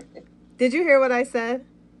 Did you hear what I said?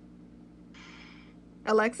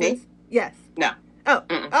 Alexis? Me? Yes. No. Oh.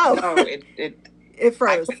 Oh. No, It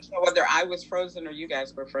froze. I couldn't tell whether I was frozen or you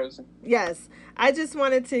guys were frozen. Yes. I just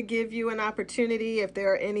wanted to give you an opportunity if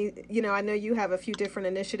there are any, I know you have a few different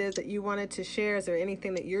initiatives that you wanted to share. Is there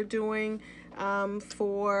anything that you're doing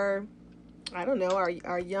for, I don't know,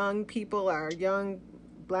 our young people, our young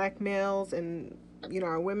Black males and,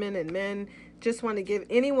 our women and men? Just want to give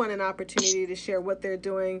anyone an opportunity to share what they're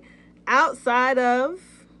doing outside of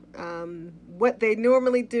what they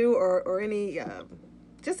normally do or any,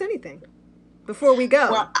 just anything before we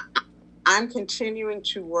go. Well, I'm continuing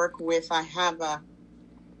to work with, I have a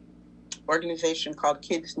organization called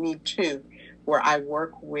Kids Need To, where I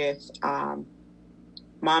work with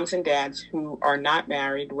moms and dads who are not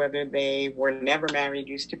married, whether they were never married,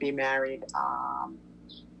 used to be married,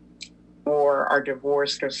 or are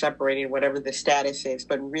divorced or separated, whatever the status is.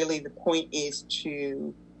 But really the point is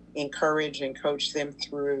to encourage and coach them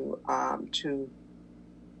through to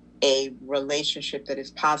a relationship that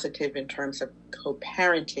is positive in terms of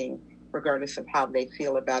co-parenting, regardless of how they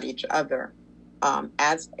feel about each other.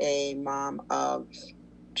 As a mom of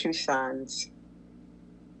 2 sons,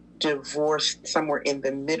 divorced somewhere in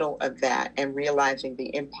the middle of that, and realizing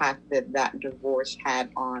the impact that divorce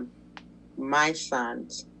had on my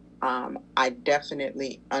sons, I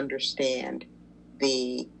definitely understand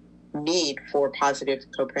the need for positive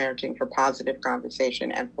co-parenting, for positive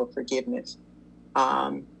conversation, and for forgiveness.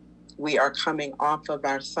 We are coming off of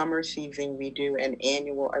our summer season. We do an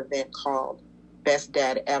annual event called Best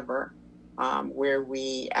Dad Ever, where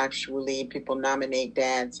people nominate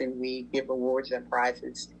dads and we give awards and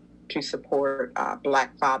prizes to support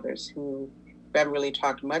Black fathers who we haven't really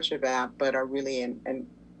talked much about, but are really an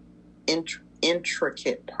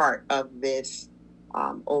intricate part of this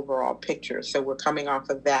overall picture. So we're coming off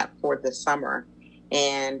of that for the summer.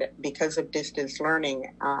 And because of distance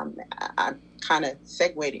learning, I kind of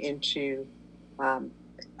segued into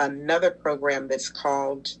another program that's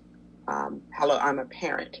called Hello, I'm a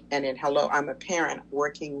Parent. And in Hello, I'm a Parent,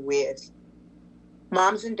 working with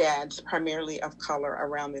moms and dads, primarily of color,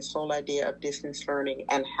 around this whole idea of distance learning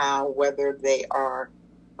and how, whether they are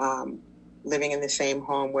living in the same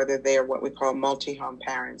home, whether they are what we call multi-home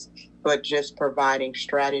parents, but just providing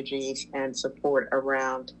strategies and support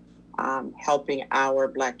around helping our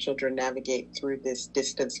Black children navigate through this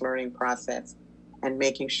distance learning process and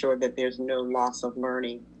making sure that there's no loss of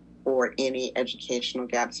learning or any educational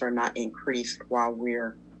gaps are not increased while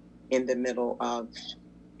we're in the middle of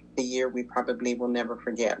the year we probably will never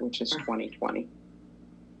forget, which is 2020.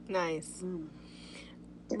 Nice.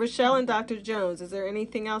 Rochelle and Dr. Jones, is there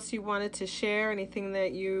anything else you wanted to share? Anything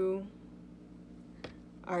that you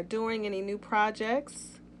are doing? Any new projects?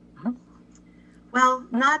 Well,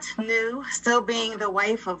 not new, still being the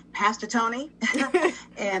wife of Pastor Tony.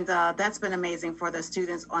 And that's been amazing for the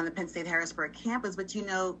students on the Penn State Harrisburg campus. But,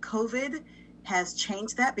 COVID has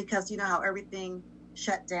changed that because how everything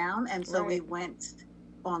shut down. And so we went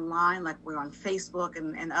online, like we're on Facebook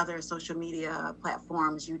and other social media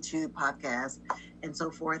platforms, YouTube, podcasts, and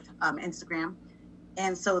so forth, Instagram.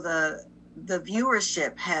 And so the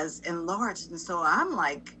viewership has enlarged. And so I'm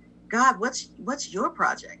like, God, what's your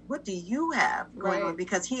project? What do you have going on?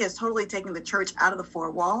 Because he is totally taking the church out of the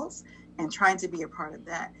 4 walls and trying to be a part of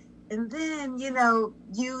that. And then,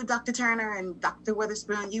 you, Dr. Turner and Dr.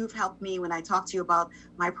 Weatherspoon, you've helped me when I talked to you about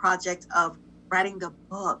my project of writing the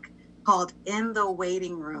book called In the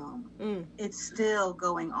Waiting Room. It's still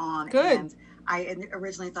going on. Good. And I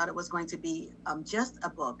originally thought it was going to be just a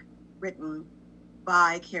book written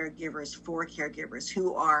by caregivers for caregivers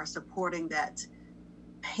who are supporting that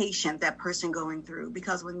patient, that person going through,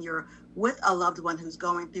 because when you're with a loved one who's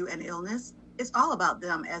going through an illness, it's all about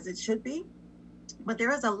them, as it should be, but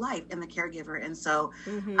there is a life in the caregiver. And so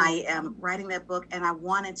I am writing that book, and I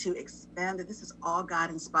wanted to expand it. This is all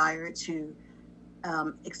God inspired, to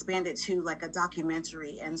expand it to like a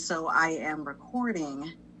documentary. And so I am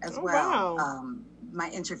recording as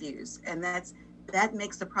my interviews, and that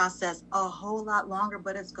makes the process a whole lot longer,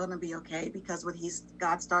 but it's going to be okay, because what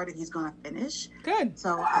God started, he's going to finish. Good.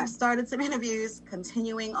 So I started some interviews,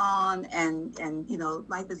 continuing on, and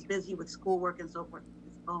life is busy with schoolwork and so forth.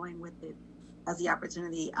 Just going with it as the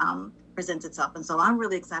opportunity presents itself. And so I'm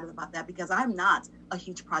really excited about that, because I'm not a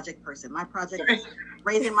huge project person. My project is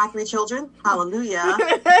raising my 3 children, hallelujah,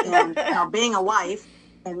 and being a wife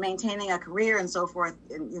and maintaining a career and so forth.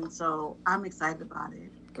 And so I'm excited about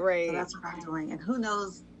it. Great. So that's what I'm doing. And who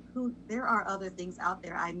knows, there are other things out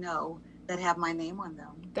there I know that have my name on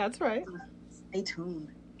them. That's right. So stay tuned.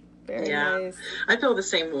 Very nice. I feel the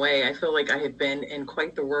same way. I feel like I have been in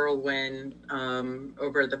quite the whirlwind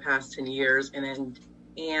over the past 10 years, and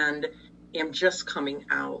am just coming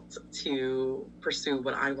out to pursue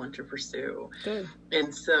what I want to pursue. Good.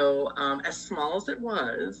 And so, as small as it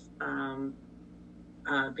was,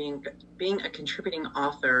 being a contributing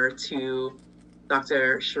author to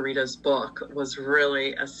Dr. Sharita's book was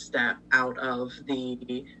really a step out of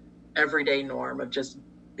the everyday norm of just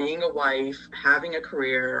being a wife, having a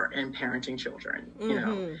career, and parenting children, you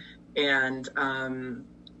know, and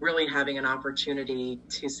really having an opportunity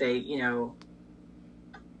to say, you know,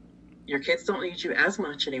 your kids don't need you as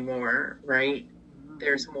much anymore, right?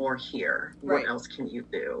 There's more here. Right. What else can you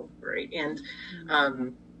do, right? And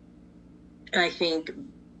I think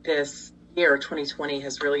this year, 2020,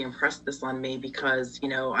 has really impressed this on me because, you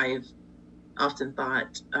know, I've often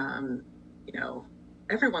thought, you know,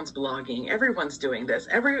 everyone's blogging, everyone's doing this,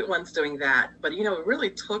 everyone's doing that. But, you know, it really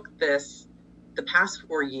took the past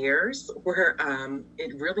 4 years where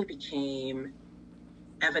it really became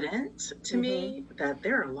evident to me that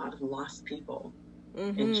there are a lot of lost people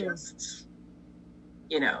and just,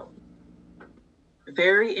 you know,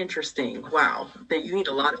 very interesting. Wow, that you need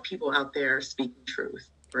a lot of people out there speaking truth,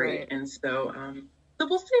 right? And so, so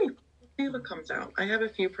we'll see. What comes out. I have a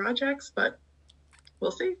few projects, but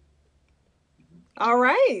we'll see. All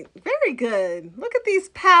right. Very good. Look at these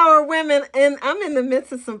power women. And I'm in the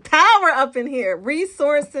midst of some power up in here.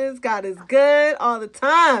 Resources. God is good all the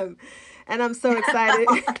time. And I'm so excited.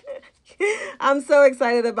 I'm so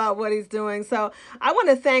excited about what he's doing. So I want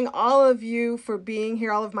to thank all of you for being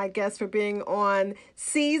here, all of my guests for being on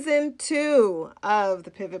season 2 of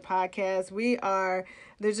the Pivot Podcast.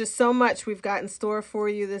 There's just so much we've got in store for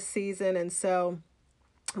you this season. And so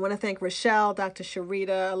I want to thank Rochelle, Dr.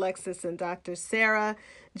 Sharita, Alexis, and Dr. Sarah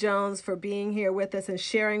Jones for being here with us and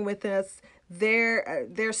sharing with us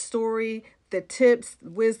their story, the tips,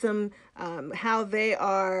 wisdom, how they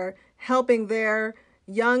are helping their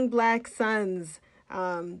young Black sons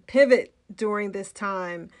pivot during this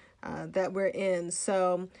time that we're in.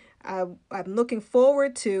 So I'm looking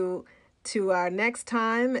forward to our next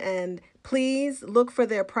time, and please look for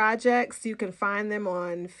their projects. You can find them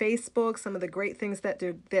on Facebook, some of the great things that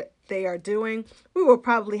they are doing. We will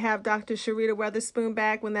probably have Dr. Sharita Weatherspoon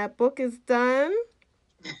back when that book is done.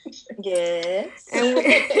 Yes.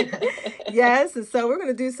 Yes. And so we're going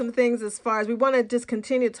to do some things as far as we want to just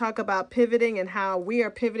continue to talk about pivoting and how we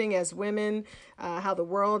are pivoting as women, how the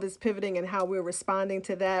world is pivoting and how we're responding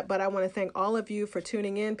to that. But I want to thank all of you for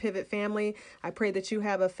tuning in, Pivot family. I pray that you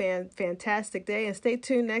have a fantastic day and stay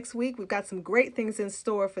tuned next week. We've got some great things in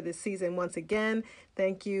store for this season once again.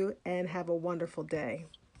 Thank you and have a wonderful day.